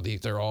like, oh,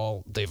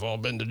 they've all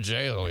been to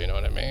jail, you know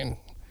what I mean?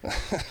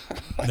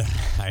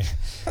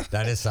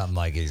 That is something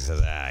like he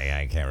says,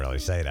 I can't really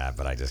say that,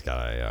 but I just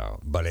gotta,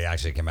 But he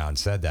actually came out and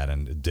said that,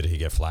 and did he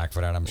get flack for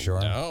that, I'm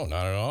sure? No,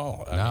 not at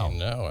all.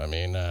 I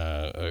mean,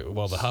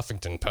 well, the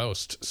Huffington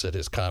Post said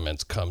his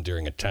comments come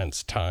during a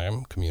tense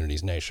time.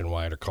 Communities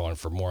nationwide are calling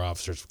for more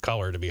officers of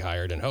color to be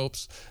hired in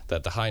hopes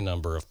that the high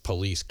number of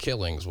police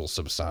killings will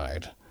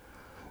subside.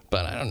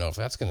 But I don't know if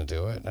that's going to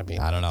do it. I mean,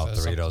 I don't know if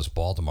 3 of those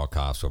Baltimore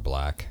cops were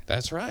black.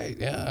 That's right.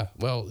 Yeah.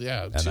 Well,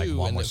 yeah. And like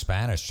one was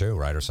Spanish too,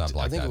 right, or something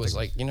like that. I think it was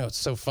like, it's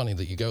so funny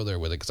that you go there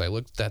with it because I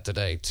looked at that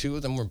today. 2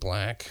 of them were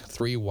black,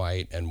 3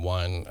 white, and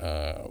 1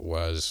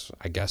 was,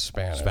 I guess,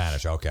 Spanish.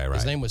 Spanish. Okay, right.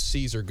 His name was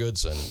Caesar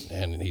Goodson,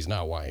 and he's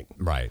not white.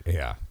 Right.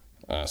 Yeah.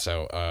 But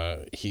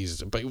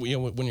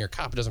when you're a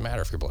cop, it doesn't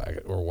matter if you're black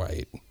or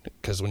white,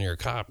 because when you're a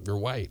cop, you're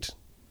white.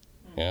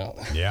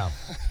 Yeah.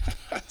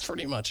 That's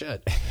pretty much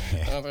it.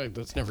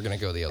 That's never going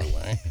to go the other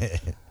way.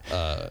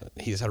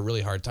 He's had a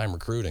really hard time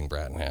recruiting,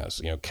 Bratton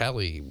has.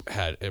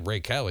 Ray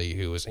Kelly,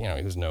 who was,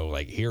 he was no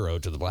like hero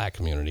to the black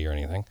community or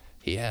anything.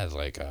 He had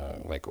like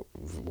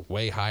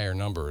way higher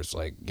numbers,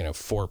 like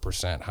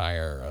 4%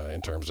 higher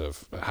in terms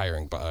of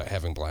having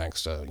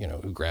blacks,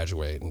 who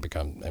graduate and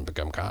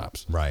become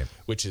cops. Right.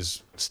 Which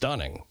is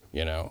stunning,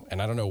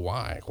 And I don't know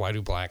why. Why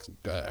do blacks?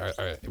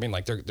 They're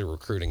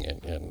recruiting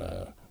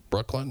in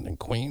Brooklyn and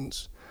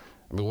Queens.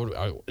 I mean,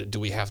 do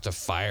we have to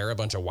fire a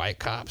bunch of white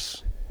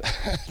cops?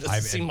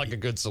 Doesn't seem like a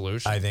good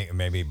solution. I think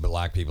maybe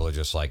black people are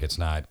just like, it's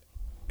not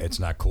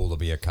cool to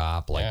be a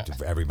cop. Like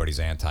everybody's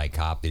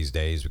anti-cop these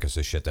days because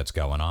of shit that's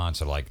going on.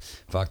 So like,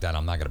 fuck that.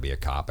 I'm not going to be a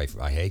cop.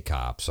 I hate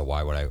cops. So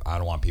why would I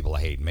don't want people to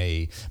hate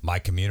me. My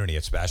community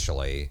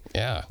especially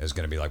is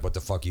going to be like, what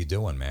the fuck are you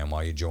doing, man?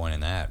 Why are you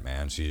joining that,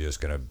 man? So you're just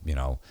going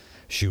to,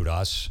 shoot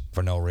us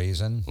for no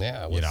reason?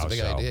 Yeah. What's the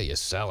big idea? You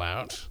sell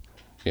out.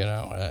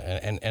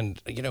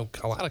 And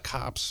a lot of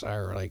cops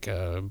are like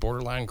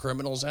borderline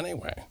criminals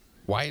anyway.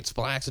 Whites,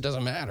 blacks, it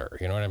doesn't matter.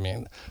 You know what I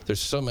mean? There's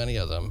so many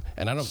of them,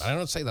 and I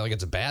don't say that like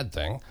it's a bad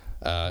thing.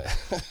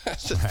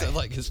 It's just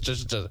like it's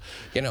just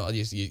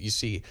you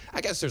see.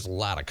 I guess there's a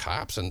lot of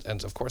cops,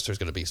 and of course there's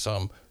going to be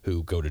some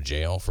who go to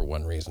jail for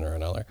one reason or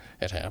another.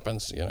 It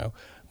happens,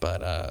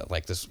 But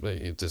like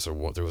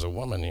there was a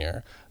woman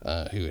here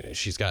who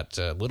she's got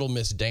Little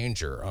Miss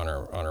Danger on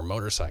her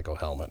motorcycle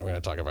helmet. We're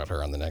going to talk about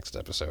her on the next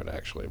episode,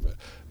 actually. But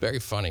very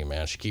funny,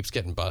 man. She keeps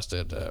getting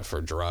busted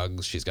for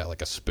drugs. She's got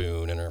like a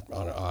spoon in her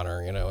on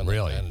her, and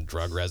really, and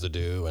drug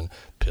residue and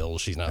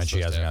pills she's not. And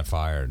she hasn't got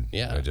fired.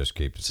 Yeah, they just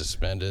keep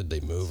suspended. They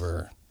move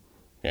her.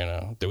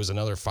 There was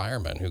another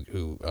fireman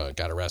who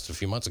got arrested a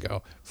few months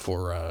ago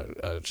for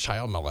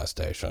child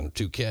molestation of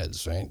 2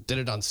 kids. Right, did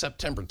it on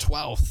September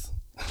 12th.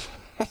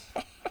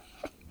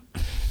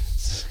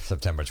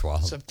 September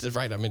 12th.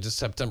 Right. I mean, just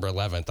September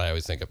 11th, I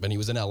always think of. And he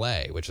was in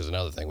L.A., which is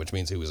another thing, which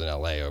means he was in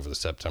L.A. over the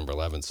September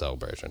 11th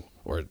celebration,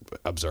 or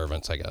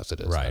observance, I guess it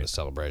is, right. Not a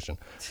celebration.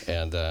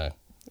 And,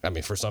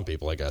 for some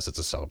people, I guess it's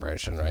a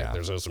celebration, right? Yeah.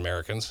 There's those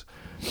Americans.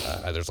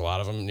 There's a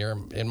lot of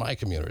them in my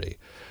community.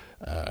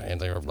 And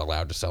they're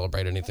allowed to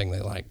celebrate anything they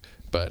like.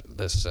 But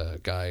this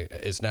guy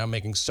is now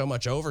making so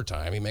much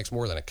overtime. He makes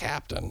more than a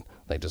captain.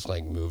 They just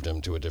moved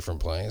him to a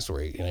different place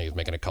where he's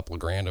making a couple of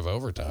grand of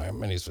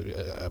overtime, and he's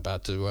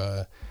about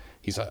to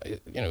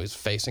he's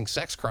facing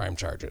sex crime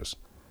charges.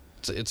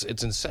 It's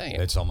insane.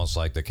 It's almost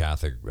like the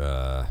Catholic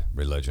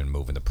religion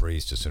moving the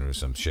priest as soon as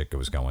some shit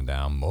was going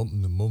down,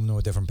 moving to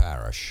a different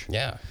parish.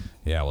 Yeah.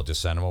 Yeah, we'll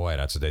just send him away.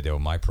 That's what they did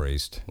with my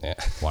priest. Yeah.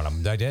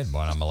 They did.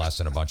 When I'm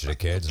molesting a bunch of the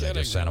kids, and they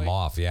just sent him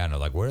off. Yeah, and they're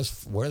like,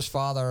 where's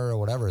Father or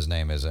whatever his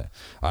name is?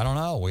 I don't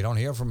know. We don't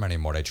hear from him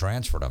anymore. They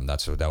transferred him.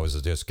 That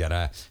was just get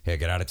out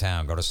of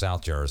town. Go to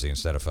South Jersey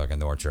instead of fucking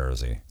North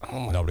Jersey.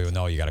 Nobody would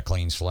know you got a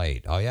clean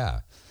slate. Oh,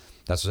 yeah.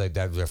 That's what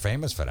they're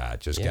famous for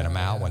that. Just get them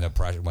out when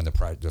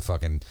the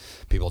fucking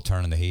people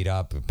turning the heat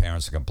up.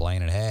 Parents are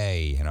complaining.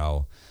 Hey,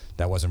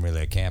 that wasn't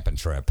really a camping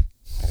trip.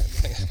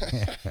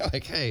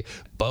 Like, hey,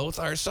 both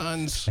our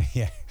sons.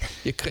 Yeah,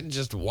 you couldn't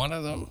just one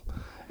of them.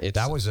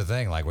 That was the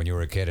thing. Like when you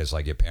were a kid, it's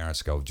like your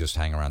parents go just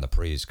hang around the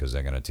priest because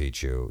they're going to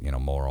teach you,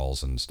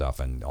 morals and stuff,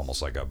 and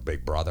almost like a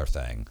big brother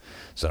thing.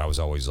 So that was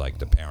always like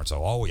the parents.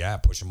 Oh yeah,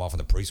 push them off, and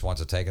the priest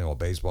wants to take them to a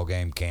baseball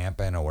game,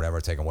 camping or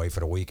whatever, take them away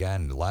for the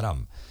weekend. Let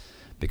them.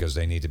 Because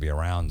they need to be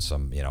around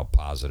some,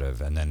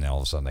 positive, and then all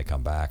of a sudden they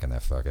come back and they're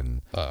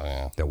fucking,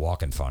 they're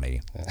walking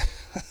funny.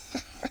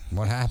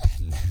 What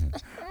happened?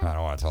 I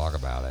don't want to talk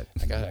about it.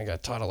 I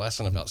got taught a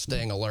lesson about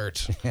staying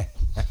alert.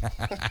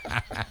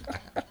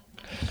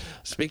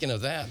 Speaking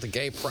of that, the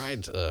Gay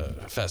Pride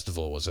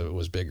Festival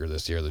was bigger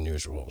this year than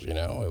usual. You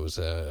know, it was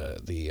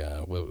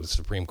the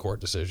Supreme Court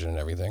decision and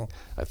everything.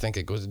 I think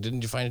it was.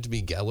 Didn't you find it to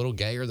be a little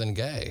gayer than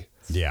gay?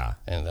 Yeah.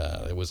 And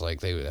it was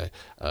like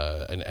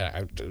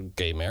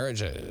gay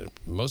marriage.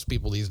 Most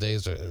people these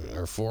days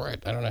are for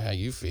it. I don't know how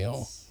you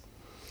feel.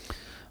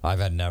 I've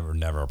had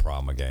never a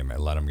problem with gay men.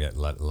 Let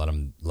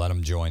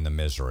them join the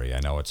misery. I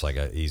know it's like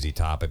an easy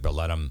topic, but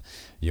let them.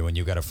 When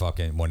you got to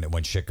fucking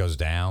when shit goes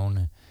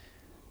down,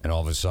 and all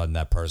of a sudden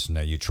that person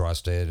that you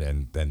trusted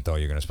and thought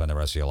you're gonna spend the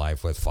rest of your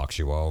life with fucks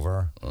you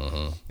over,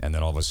 and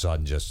then all of a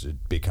sudden just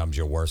it becomes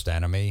your worst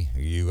enemy.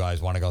 You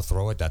guys want to go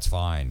through it? That's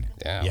fine.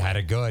 Yeah. You had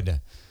it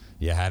good.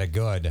 You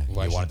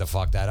wanted to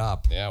fuck that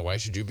up. Yeah, why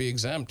should you be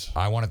exempt?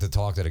 I wanted to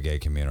talk to the gay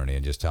community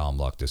and just tell them,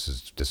 look, this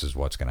is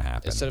what's going to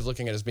happen. Instead of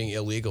looking at it as being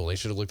illegal, they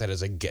should have looked at it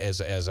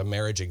as a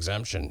marriage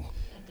exemption.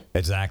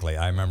 Exactly.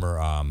 I remember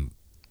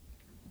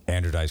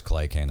Andrew Dice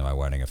Clay came to my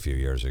wedding a few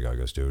years ago. He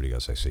goes, dude, I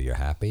see you're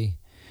happy.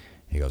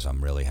 He goes,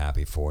 I'm really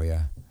happy for you.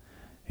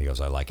 He goes,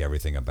 I like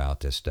everything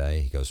about this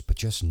day. He goes, but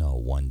just know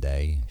one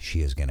day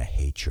she is going to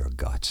hate your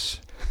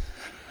guts.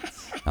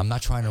 I'm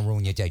not trying to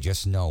ruin your day.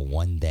 Just know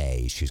one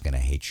day she's going to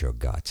hate your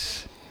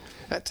guts.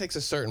 That takes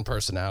a certain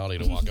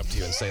personality to walk up to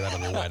you and say that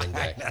on your wedding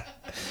day.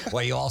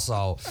 Well, he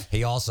also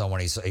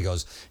when he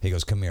goes,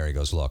 come here. He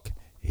goes, look,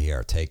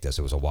 here, take this.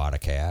 It was a wad of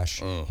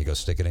cash. He goes,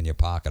 stick it in your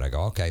pocket. I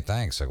go, okay,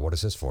 thanks. I go, what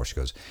is this for? He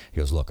goes,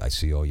 look, I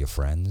see all your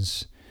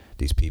friends.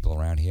 These people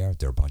around here,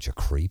 they're a bunch of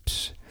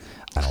creeps.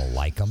 I don't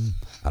like them.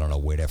 I don't know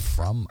where they're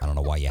from. I don't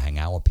know why you hang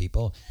out with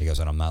people. He goes,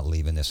 and I'm not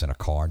leaving this in a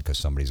card because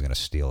somebody's going to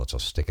steal it. So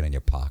stick it in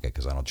your pocket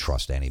because I don't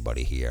trust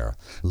anybody here.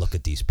 Look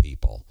at these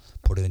people.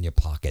 Put it in your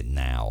pocket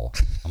now.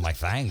 I'm like,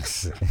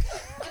 thanks.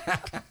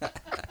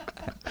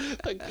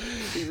 Like,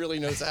 he really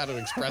knows how to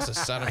express a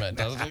sentiment,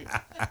 doesn't he?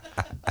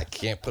 I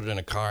can't put it in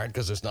a card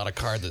because there's not a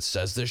card that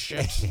says this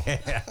shit.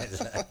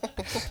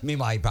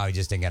 Meanwhile, he probably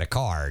just didn't get a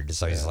card.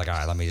 So he's like, all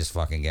right, let me just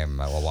fucking give him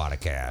a wad of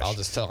cash. I'll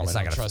just tell him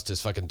I don't trust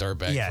his fucking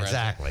dirtbag Yeah, friend.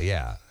 exactly.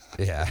 Yeah.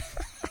 Yeah.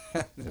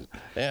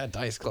 Yeah,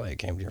 Dice Clay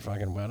came to your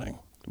fucking wedding.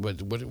 What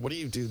do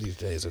you do these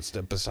days? It's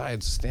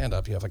besides stand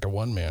up, you have like a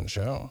one-man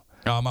show.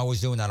 I was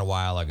doing that a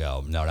while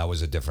ago. No, that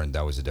was a different show.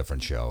 I was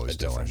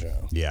different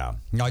show. Yeah.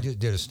 No, I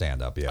did a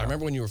stand up. Yeah. I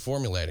remember when you were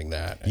formulating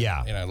that.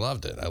 Yeah. And I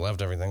loved it. I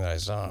loved everything that I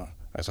saw.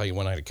 I saw you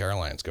one night at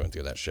Caroline's going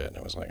through that shit, and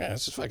I was like,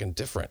 this is fucking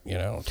different, you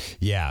know?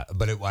 Yeah,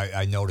 but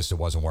I noticed it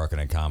wasn't working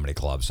in comedy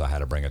clubs, so I had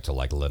to bring it to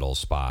like little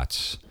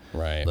spots.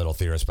 Right. Little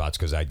theater spots,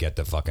 because I'd get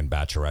the fucking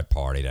bachelorette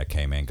party that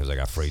came in because I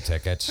got free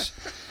tickets.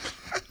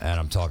 And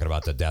I'm talking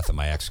about the death of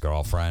my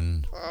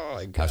ex-girlfriend. Oh,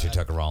 my God. How she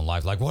took her own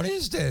life. Like, what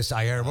is this?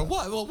 I hear, what?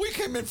 Well, we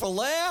came in for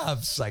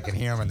laughs. I can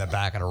hear him in the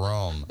back of the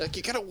room. Like,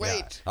 you gotta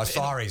wait. Yeah. Oh,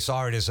 sorry.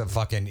 There's a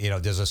fucking,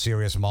 there's a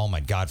serious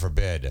moment. God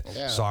forbid.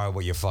 Yeah. Sorry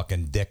with your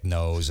fucking dick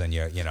nose and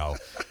your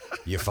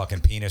fucking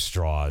penis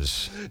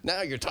straws.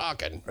 Now you're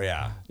talking.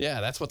 Yeah.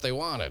 Yeah, that's what they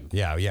wanted.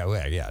 Yeah.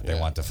 They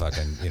want the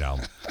fucking,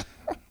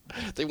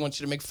 They want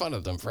you to make fun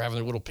of them for having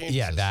their little penises.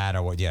 Yeah, that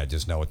or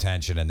just no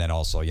attention, and then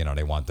also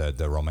they want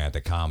the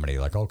romantic comedy.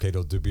 Like, okay,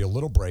 there'll be a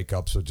little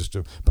breakup, so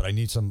but I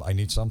need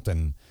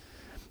something.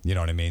 You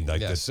know what I mean?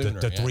 Like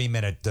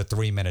the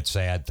 3 minute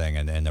sad thing,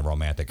 and the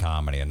romantic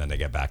comedy, and then they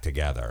get back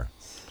together.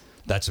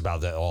 That's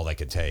about all they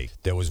could take.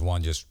 There was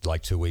one just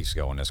like 2 weeks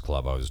ago in this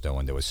club I was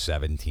doing. There was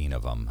 17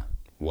 of them.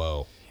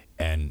 Whoa.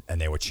 And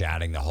they were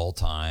chatting the whole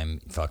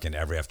time, fucking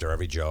after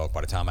every joke.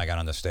 By the time I got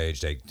on the stage,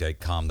 they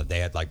calmed. They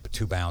had like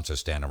two bouncers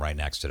standing right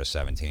next to the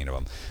 17 of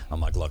them. I'm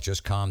like, look,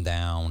 just calm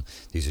down.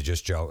 These are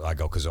just jokes. I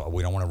go, because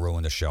we don't want to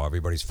ruin the show.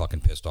 Everybody's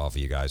fucking pissed off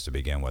at you guys to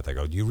begin with. I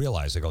go, you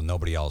realize? I go,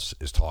 nobody else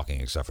is talking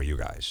except for you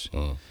guys.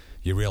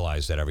 You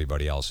realize that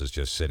everybody else is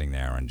just sitting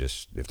there and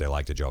just, if they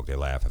like the joke, they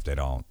laugh. If they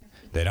don't,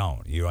 they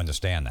don't. You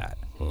understand that?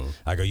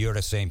 I go, you're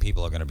the same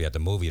people who are going to be at the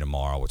movie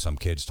tomorrow with some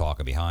kids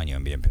talking behind you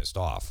and being pissed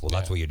off. Well,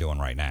 that's what you're doing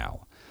right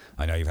now.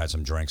 I know you've had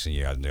some drinks and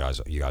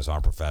you guys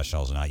aren't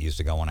professionals and not used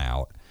to going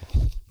out,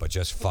 but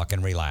just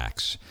fucking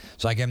relax.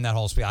 So I give him that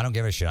whole speech. I don't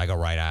give a shit. I go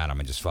right at him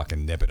and just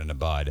fucking nip it in the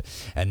bud.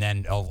 And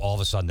then all of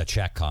a sudden the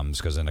check comes,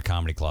 because in the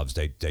comedy clubs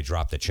they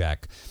drop the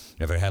check.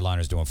 If a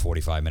headliner's doing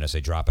 45 minutes,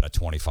 they drop it at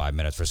 25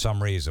 minutes for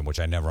some reason,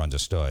 which I never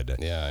understood.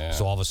 Yeah.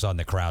 So all of a sudden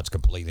the crowd's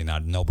completely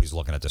nobody's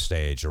looking at the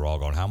stage. They're all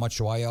going, how much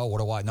do I owe? What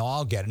do I? No,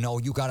 I'll get it. No,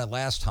 you got it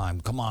last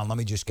time. Come on, let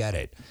me just get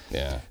it.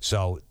 Yeah.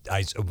 So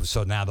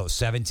now those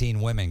 17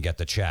 women get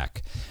the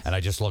check, and I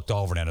just looked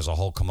over and there's a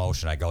whole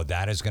commotion. I go,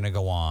 that is going to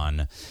go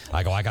on.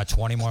 I go, I got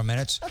 20 more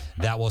minutes.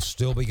 That will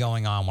still be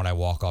going on when I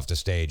walk off the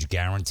stage,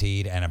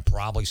 guaranteed, and then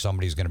probably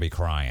somebody's going to be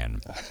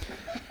crying.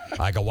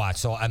 I go, watch.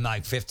 So I'm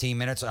like 15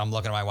 minutes. I'm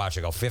looking at my watch.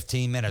 I go,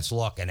 15 minutes.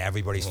 Look, and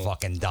everybody's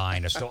fucking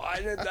dying. So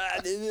I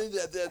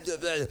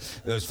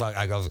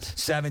go,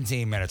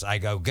 17 minutes. I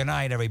go, good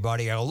night,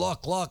 everybody. I go,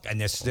 look,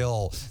 and they're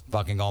still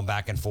fucking going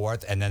back and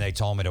forth. And then they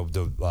told me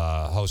the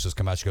hostess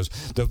come out. She goes,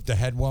 the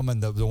head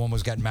woman, the woman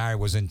was getting married,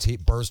 was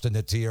burst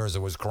into tears.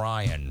 It was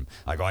crying.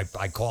 I go,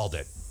 I called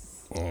it.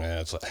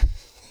 Yeah, it's like.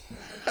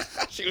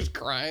 She was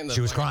crying.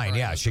 She was crying.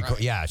 Yeah,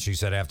 she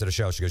said after the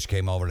show, she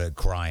came over to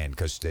crying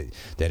because they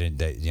didn't.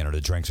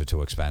 The drinks are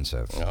too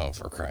expensive. Oh,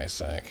 for Christ's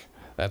sake.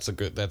 That's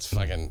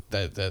fucking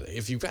that.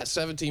 If you've got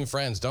 17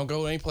 friends, don't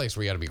go any place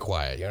where you got to be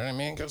quiet. You know what I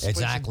mean? Go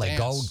exactly.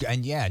 Go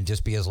and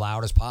just be as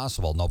loud as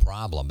possible. No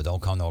problem. But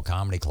don't come to a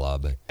comedy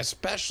club.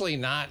 Especially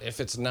not if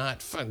it's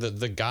not fun.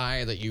 The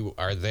guy that you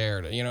are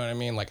there to, you know what I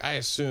mean? Like, I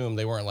assume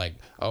they weren't like,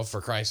 oh,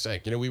 for Christ's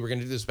sake, we were going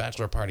to do this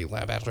bachelorette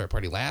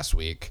party last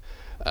week,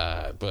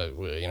 but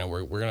we're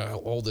going to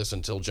hold this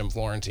until Jim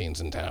Florentine's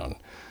in town.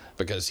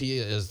 Because he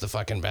is the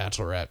fucking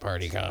bachelorette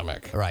party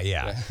comic. Right,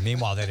 yeah.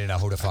 Meanwhile, they didn't know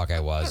who the fuck I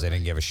was. They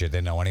didn't give a shit. They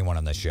didn't know anyone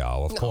on the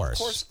show, of course.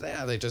 Of course,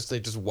 yeah. They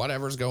just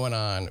whatever's going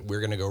on,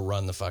 we're going to go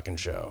run the fucking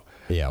show.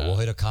 Yeah, we'll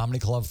hit a comedy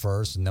club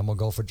first, and then we'll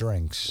go for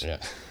drinks. Yeah.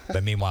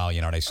 But meanwhile,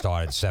 they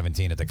started at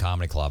 17 at the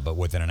comedy club, but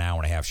within an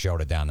hour and a half,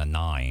 showed it down to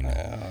 9.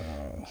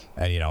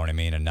 And you know what I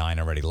mean? And 9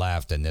 already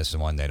left, and this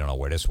one, they don't know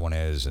where this one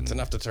is. And it's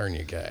enough to turn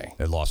you gay.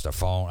 They lost their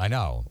phone. I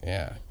know.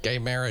 Yeah. Gay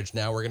marriage,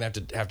 now we're going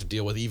to have to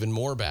deal with even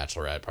more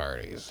bachelorette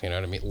parties. You know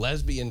what I mean?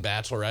 Lesbian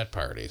bachelorette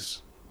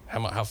parties.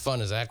 How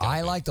fun is that going to be?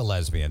 I like the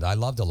lesbians. I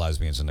love the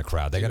lesbians in the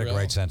crowd. They got a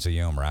great sense of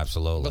humor,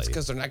 absolutely. That's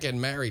because they're not getting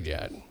married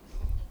yet.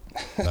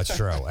 That's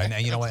true.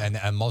 And you know what?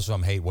 And most of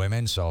them hate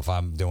women, so if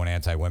I'm doing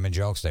anti-women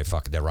jokes,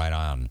 they're right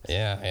on.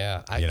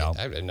 Yeah. I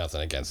have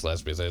nothing against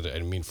lesbians. I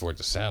didn't mean for it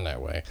to sound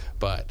that way.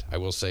 But I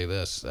will say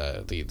this.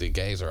 The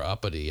gays are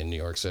uppity in New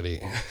York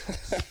City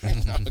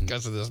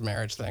because of this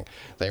marriage thing.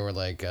 They were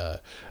like,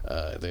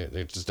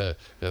 they're just,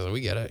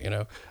 we get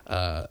it,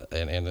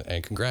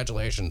 and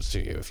congratulations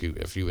to you.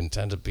 If you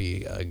intend to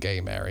be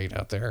gay married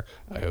out there,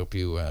 I hope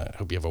you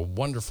have a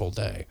wonderful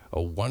day,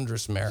 a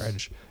wondrous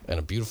marriage, and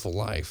a beautiful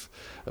life.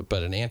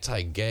 But an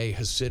anti-gay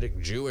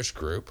Hasidic Jewish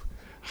group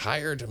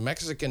hired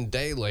Mexican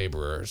day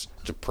laborers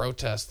to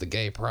protest the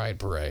gay pride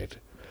parade.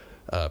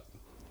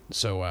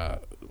 So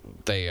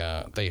they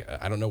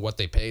I don't know what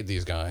they paid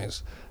these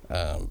guys,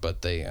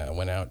 but they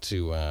went out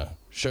to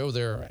show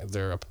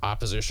their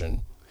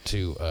opposition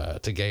to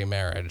gay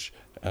marriage.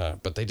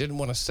 But they didn't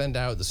want to send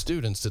out the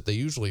students that they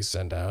usually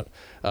send out.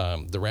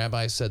 The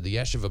rabbi said the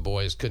yeshiva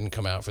boys couldn't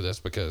come out for this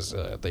because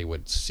they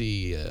would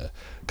see,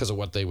 because of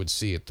what they would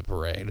see at the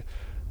parade.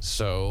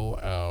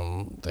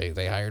 So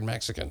they hired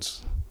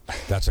Mexicans.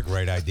 That's a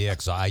great idea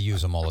because I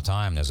use them all the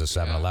time. There's a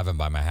 7-Eleven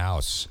by my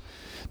house.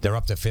 They're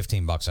up to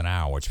 $15 an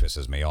hour, which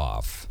pisses me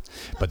off.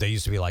 But they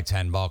used to be like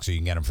 $10, so you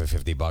can get them for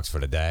 $50 for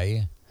the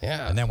day.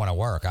 Yeah. And then when I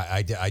work,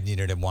 I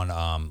needed one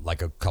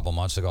like a couple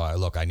months ago.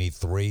 I need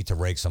 3 to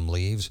rake some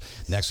leaves.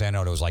 Next thing I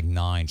know, there was like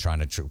 9 trying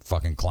to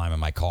fucking climb in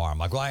my car. I'm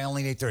like, well, I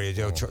only need 3.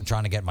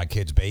 Trying to get my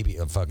kid's baby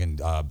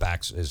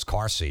back his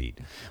car seat.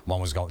 One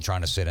was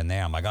trying to sit in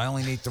there. I'm like, I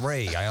only need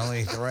 3.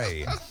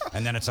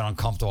 And then it's an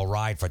uncomfortable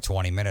ride for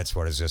 20 minutes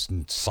where there's just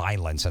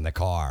silence in the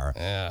car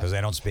because they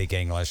don't speak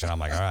English. And I'm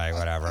like, all right,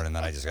 whatever. And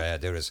then I just go, yeah,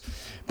 do this.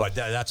 But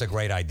that's a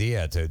great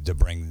idea to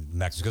bring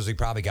Mexicans because we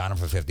probably got them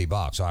for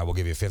 $50. So I will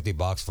give you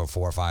 $50 for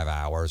 4 or 5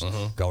 hours.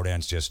 Go there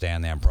and just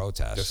stand there and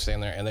protest. Just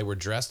stand there, and they were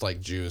dressed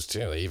like Jews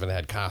too. They even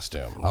had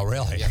costume. Oh,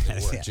 really? Yeah, they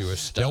wore Jewish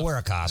stuff. They'll wear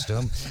a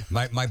costume.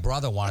 My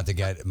brother wanted to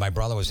get. My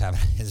brother was having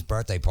his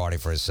birthday party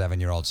for his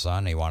 7-year-old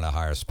son. He wanted to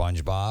hire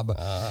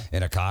SpongeBob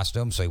in a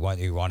costume, so he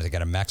wanted to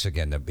get a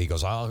Mexican. He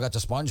goes, I got the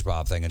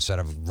SpongeBob thing instead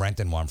of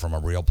renting one from a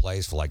real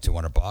place for like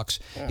 $200.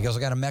 Yeah. He goes, I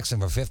got a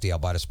Mexican for $50. I'll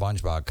buy the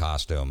SpongeBob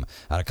costume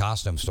at a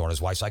costume store. And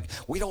his wife's like,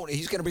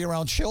 he's going to be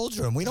around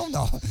children. We don't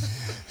know.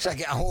 She's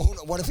like,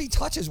 what if he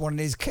touches one of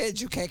these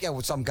kids? You can't get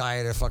with some guy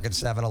at a fucking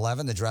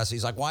 7-Eleven to dress.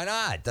 He's like, why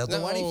not? They'll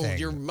do anything.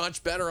 You're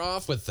much better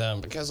off with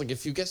them because, like,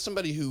 if you get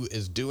somebody who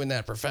is doing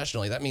that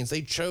professionally, that means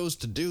they chose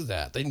to do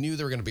that. They knew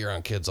they were going to be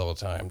around kids all the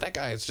time. That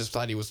guy just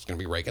thought he was going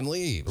to be raking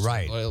leaves,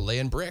 right?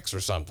 Laying bricks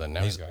or something.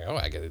 Now he's going,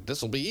 I get it.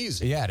 This will be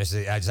easy. Yeah,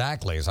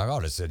 exactly. It's like,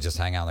 just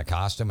hang out in the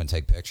costume and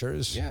take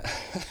pictures. Yeah,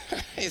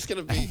 he's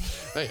going to be.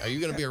 Hey, are you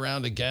going to be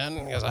around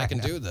again? Because I can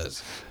do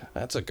this.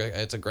 It's a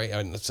great.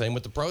 I mean, same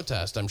with the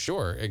protest, I'm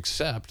sure.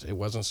 Except it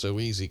wasn't so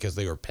easy because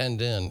they were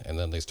penned in, and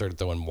then they started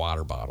throwing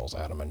water bottles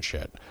at them and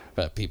shit.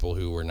 But people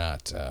who were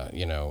not,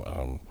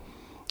 down.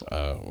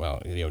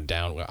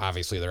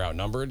 Obviously, they're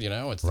outnumbered.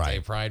 It's the Gay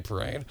Pride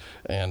Parade,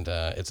 and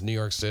it's New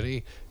York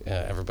City.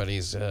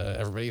 Everybody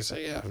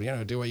say,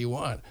 do what you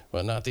want.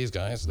 Well, not these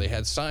guys. They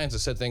had signs that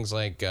said things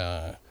like,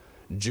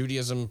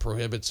 "Judaism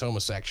prohibits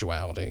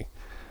homosexuality."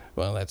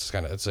 Well, that's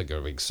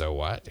a big so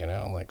what,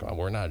 like, well,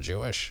 we're not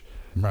Jewish.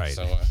 Right.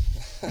 So,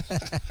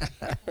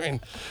 I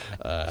mean,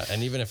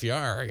 and even if you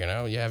are,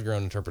 you have your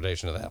own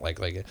interpretation of that.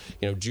 Like,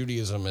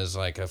 Judaism is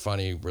like a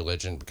funny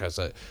religion because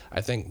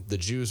I think the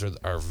Jews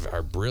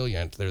are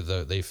brilliant.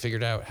 They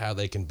figured out how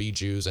they can be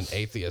Jews and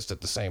atheists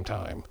at the same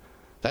time.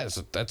 That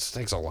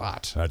takes a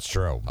lot. That's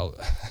true.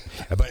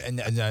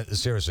 But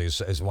seriously,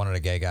 is one of the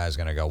gay guys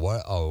going to go,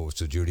 what? Oh,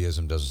 so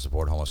Judaism doesn't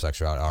support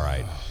homosexuality? All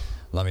right.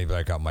 Let me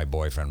back up my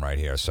boyfriend right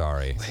here.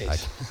 Sorry.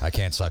 I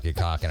can't suck your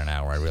cock in an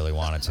hour. I really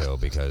wanted to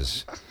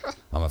because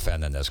I'm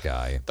offending this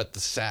guy. But the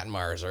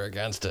Satmars are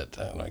against it.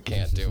 And I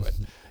can't do it.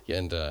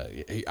 And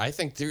I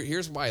think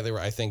here's why they were.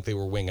 I think they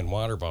were winging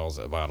water bottles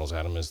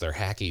at him. Is their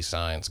hacky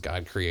science?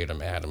 God created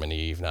them, Adam and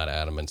Eve, not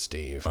Adam and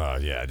Steve. Oh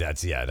yeah,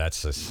 that's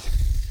just.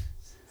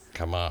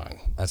 Come on.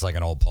 That's like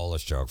an old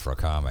Polish joke for a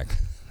comic.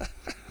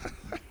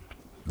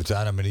 It's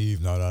Adam and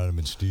Eve, not Adam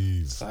and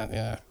Steve. It's not,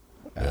 yeah.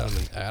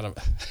 Adam.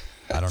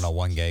 I don't know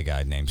one gay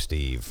guy named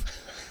Steve.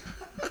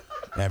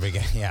 Every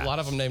guy, yeah. A lot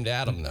of them named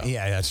Adam, though.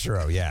 Yeah, that's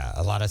true. Yeah,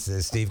 a lot of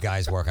Steve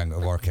guys work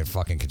in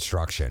fucking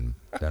construction.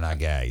 They're not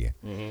gay.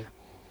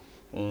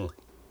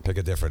 Pick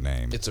a different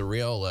name. It's a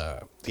real,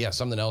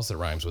 something else that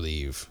rhymes with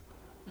Eve.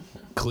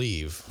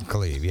 Cleve.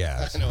 Cleve,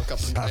 yeah. I know a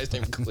couple of guys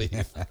named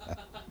Cleve.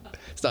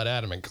 It's not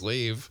Adam and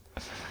Cleve.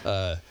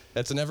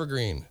 That's an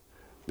evergreen.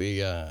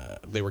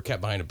 They were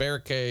kept behind a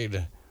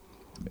barricade.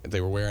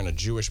 They were wearing a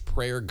Jewish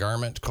prayer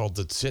garment called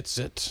the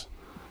tzitzit.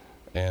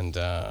 And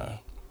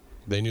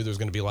they knew there was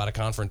going to be a lot of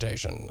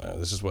confrontation.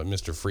 This is what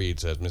Mr. Fried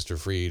says. Mr.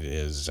 Fried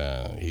is,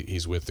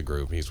 he's with the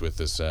group. He's with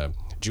this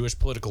Jewish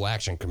Political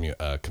Action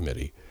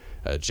Committee,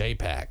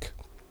 JPAC.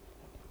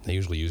 They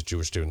usually use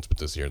Jewish students, but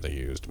this year they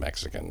used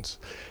Mexicans.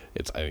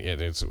 It's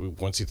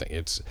once you think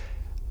it's,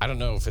 I don't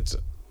know if it's,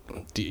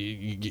 do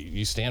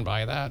you stand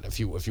by that? If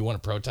you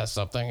want to protest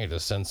something, you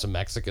just send some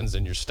Mexicans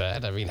in your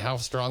stead. I mean, how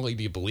strongly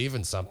do you believe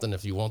in something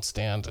if you won't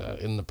stand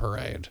in the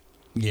parade?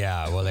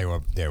 Yeah, well, they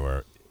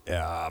were.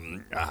 Yeah,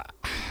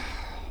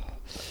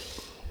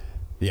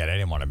 they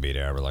didn't want to be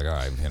there. We're like, all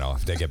right,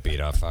 if they get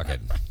beat up, fuck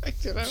it.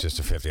 It's just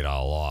a $50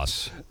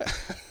 loss.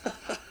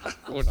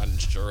 We're not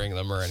insuring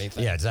them or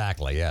anything. Yeah,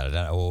 exactly.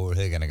 Yeah, what are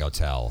they gonna go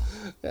tell?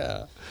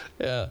 Yeah.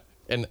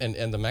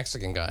 And the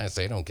Mexican guys,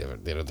 they don't give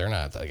it. They're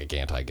not like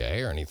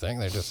anti-gay or anything.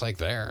 They're just like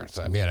there.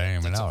 So, they didn't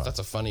even know. That's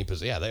a funny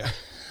position. Yeah, they are.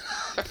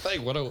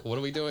 Like, what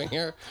are we doing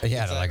here?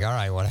 Yeah, they're like, all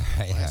right, what?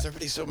 Why is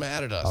everybody so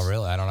mad at us? Oh,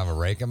 really? I don't have a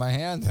rake in my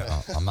hand.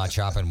 I'm not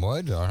chopping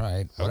wood. All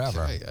right,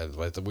 whatever.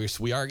 Okay.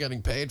 We are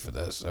getting paid for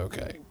this.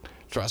 Okay,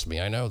 trust me,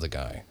 I know the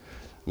guy,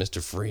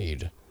 Mr.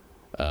 Fried.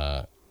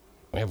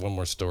 We have one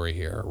more story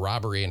here.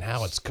 Robbery in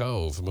Hallett's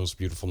Cove, the most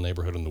beautiful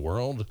neighborhood in the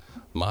world.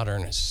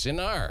 Modern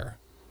Sinar.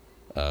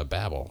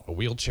 Babel, a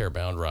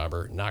wheelchair-bound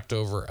robber, knocked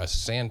over a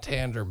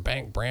Santander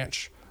bank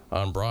branch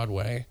on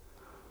Broadway.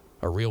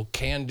 A real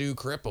can-do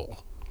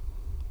cripple.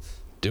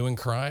 Doing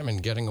crime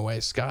and getting away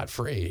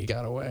scot-free. He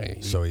got away.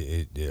 So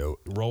he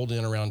rolled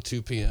in around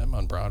 2 p.m.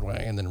 on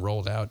Broadway and then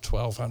rolled out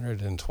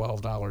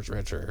 $1,212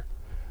 richer.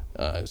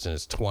 He was in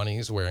his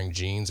 20s, wearing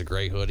jeans, a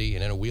gray hoodie,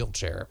 and in a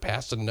wheelchair.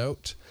 Passed a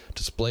note,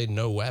 displayed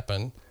no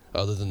weapon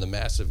other than the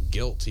massive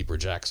guilt he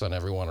projects on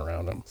everyone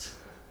around him.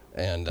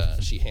 And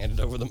she handed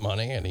over the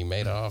money, and he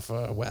made off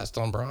west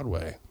on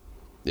Broadway.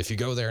 If you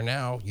go there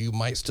now, you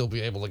might still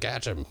be able to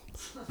catch him.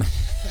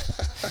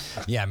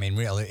 Yeah, I mean,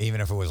 really,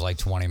 even if it was like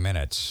 20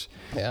 minutes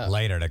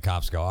later, the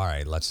cops go, all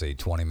right, let's see,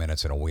 20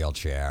 minutes in a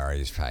wheelchair.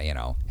 He's,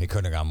 he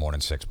couldn't have gone more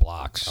than 6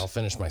 blocks. I'll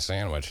finish my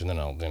sandwich, and then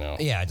I'll.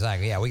 Yeah,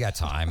 exactly. Yeah, we got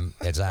time.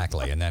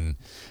 Exactly. And then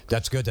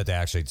that's good that they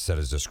actually said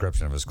his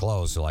description of his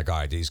clothes. So, like, all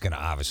right, he's going to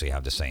obviously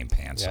have the same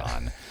pants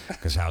on,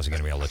 because how's he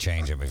going to be able to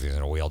change him if he's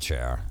in a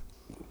wheelchair?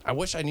 I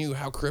wish I knew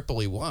how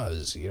crippled he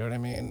was. You know what I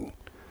mean?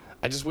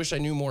 I just wish I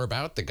knew more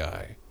about the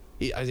guy.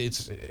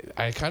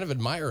 I kind of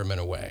admire him in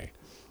a way.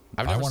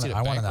 I want to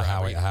know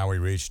how he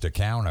reached the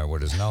counter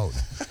with his note.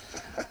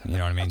 You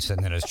know what I mean?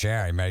 Sitting in his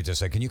chair, he may just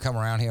say, "Can you come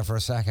around here for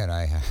a second?"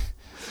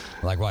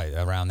 Like what?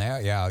 Around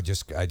there? Yeah, I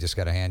just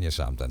got to hand you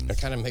something.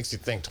 It kind of makes you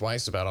think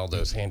twice about all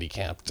those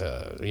handicapped,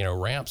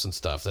 ramps and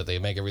stuff that they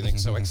make everything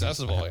so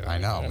accessible. I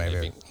know.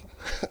 Maybe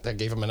that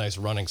gave him a nice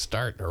running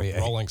start or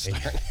rolling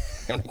start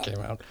when it came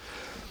out.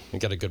 You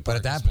got a good. But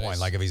at that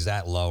point, like if he's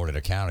that low to the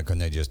counter, couldn't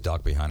they just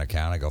duck behind a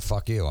counter and go,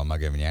 "Fuck you, I'm not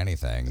giving you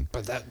anything"?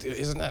 But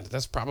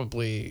that's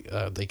probably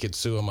they could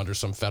sue him under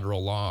some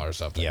federal law or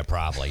something. Yeah,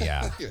 probably.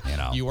 Yeah,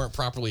 you weren't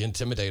properly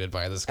intimidated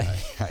by this guy.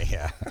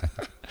 Yeah,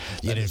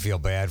 you didn't feel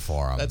bad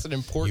for him. That's an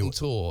important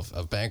tool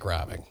of bank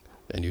robbing,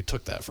 and you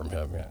took that from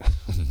him. Yeah.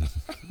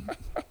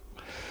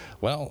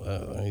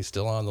 Well, he's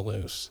still on the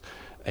loose.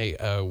 Hey,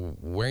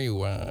 what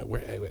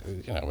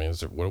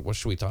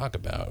should we talk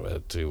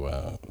about?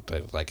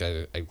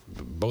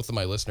 Both of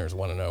my listeners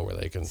want to know where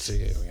they can see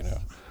you.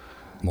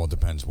 Well, it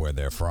depends where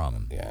they're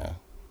from. Yeah,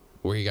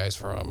 where are you guys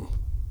from?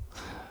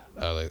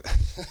 Where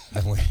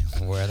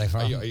are they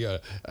from?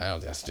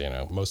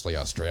 Mostly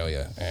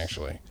Australia,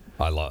 actually.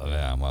 I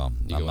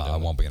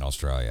won't be in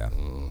Australia.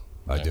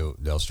 The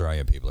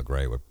Australian people are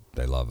great.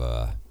 They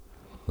love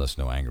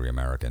listening to angry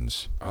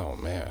Americans. Oh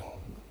man.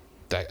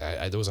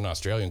 There was an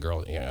Australian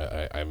girl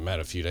I met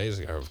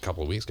a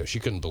couple of weeks ago. She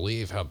couldn't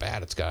believe how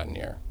bad it's gotten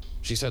here.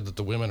 She said that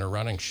the women are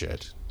running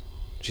shit.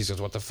 She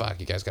says, "What the fuck?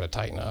 You guys got to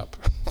tighten up."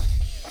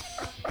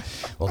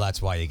 Well,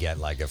 that's why you get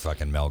like a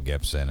fucking Mel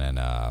Gibson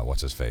and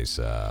what's his face?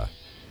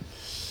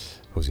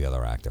 Who's the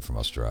other actor from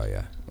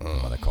Australia? The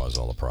one that caused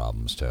all the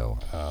problems too.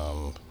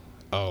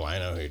 Oh, I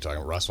know who you're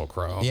talking. Russell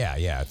Crowe.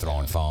 Yeah,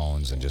 throwing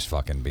phones and just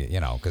fucking be,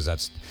 because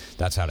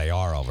that's how they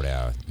are over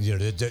there.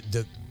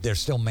 They're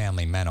still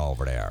manly men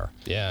over there.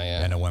 Yeah.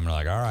 And the women are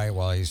like, all right,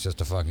 well, he's just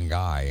a fucking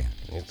guy.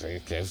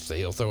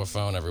 He'll throw a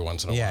phone every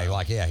once in a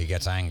while. He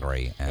gets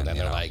angry. And then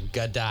they're like,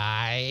 good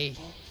day.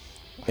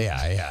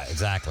 Yeah,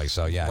 exactly.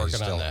 So, yeah. Working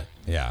he's still, on that.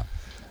 Yeah.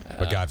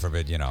 But God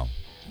forbid,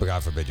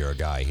 you're a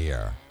guy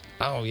here.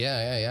 Oh,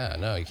 yeah.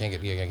 No, you can't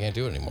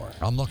do it anymore.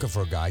 I'm looking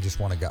for a guy. I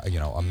just want a guy,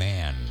 a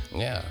man.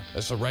 Yeah,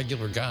 it's a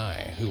regular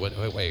guy who would,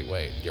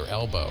 wait, your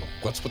elbow.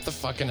 What's with the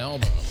fucking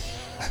elbow?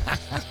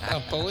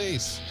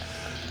 Police.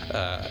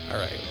 All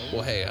right.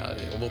 Well, hey,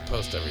 we'll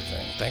post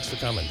everything. Thanks for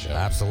coming, Jim.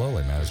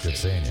 Absolutely, man. It was good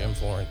seeing you. Jim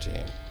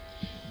Florentine.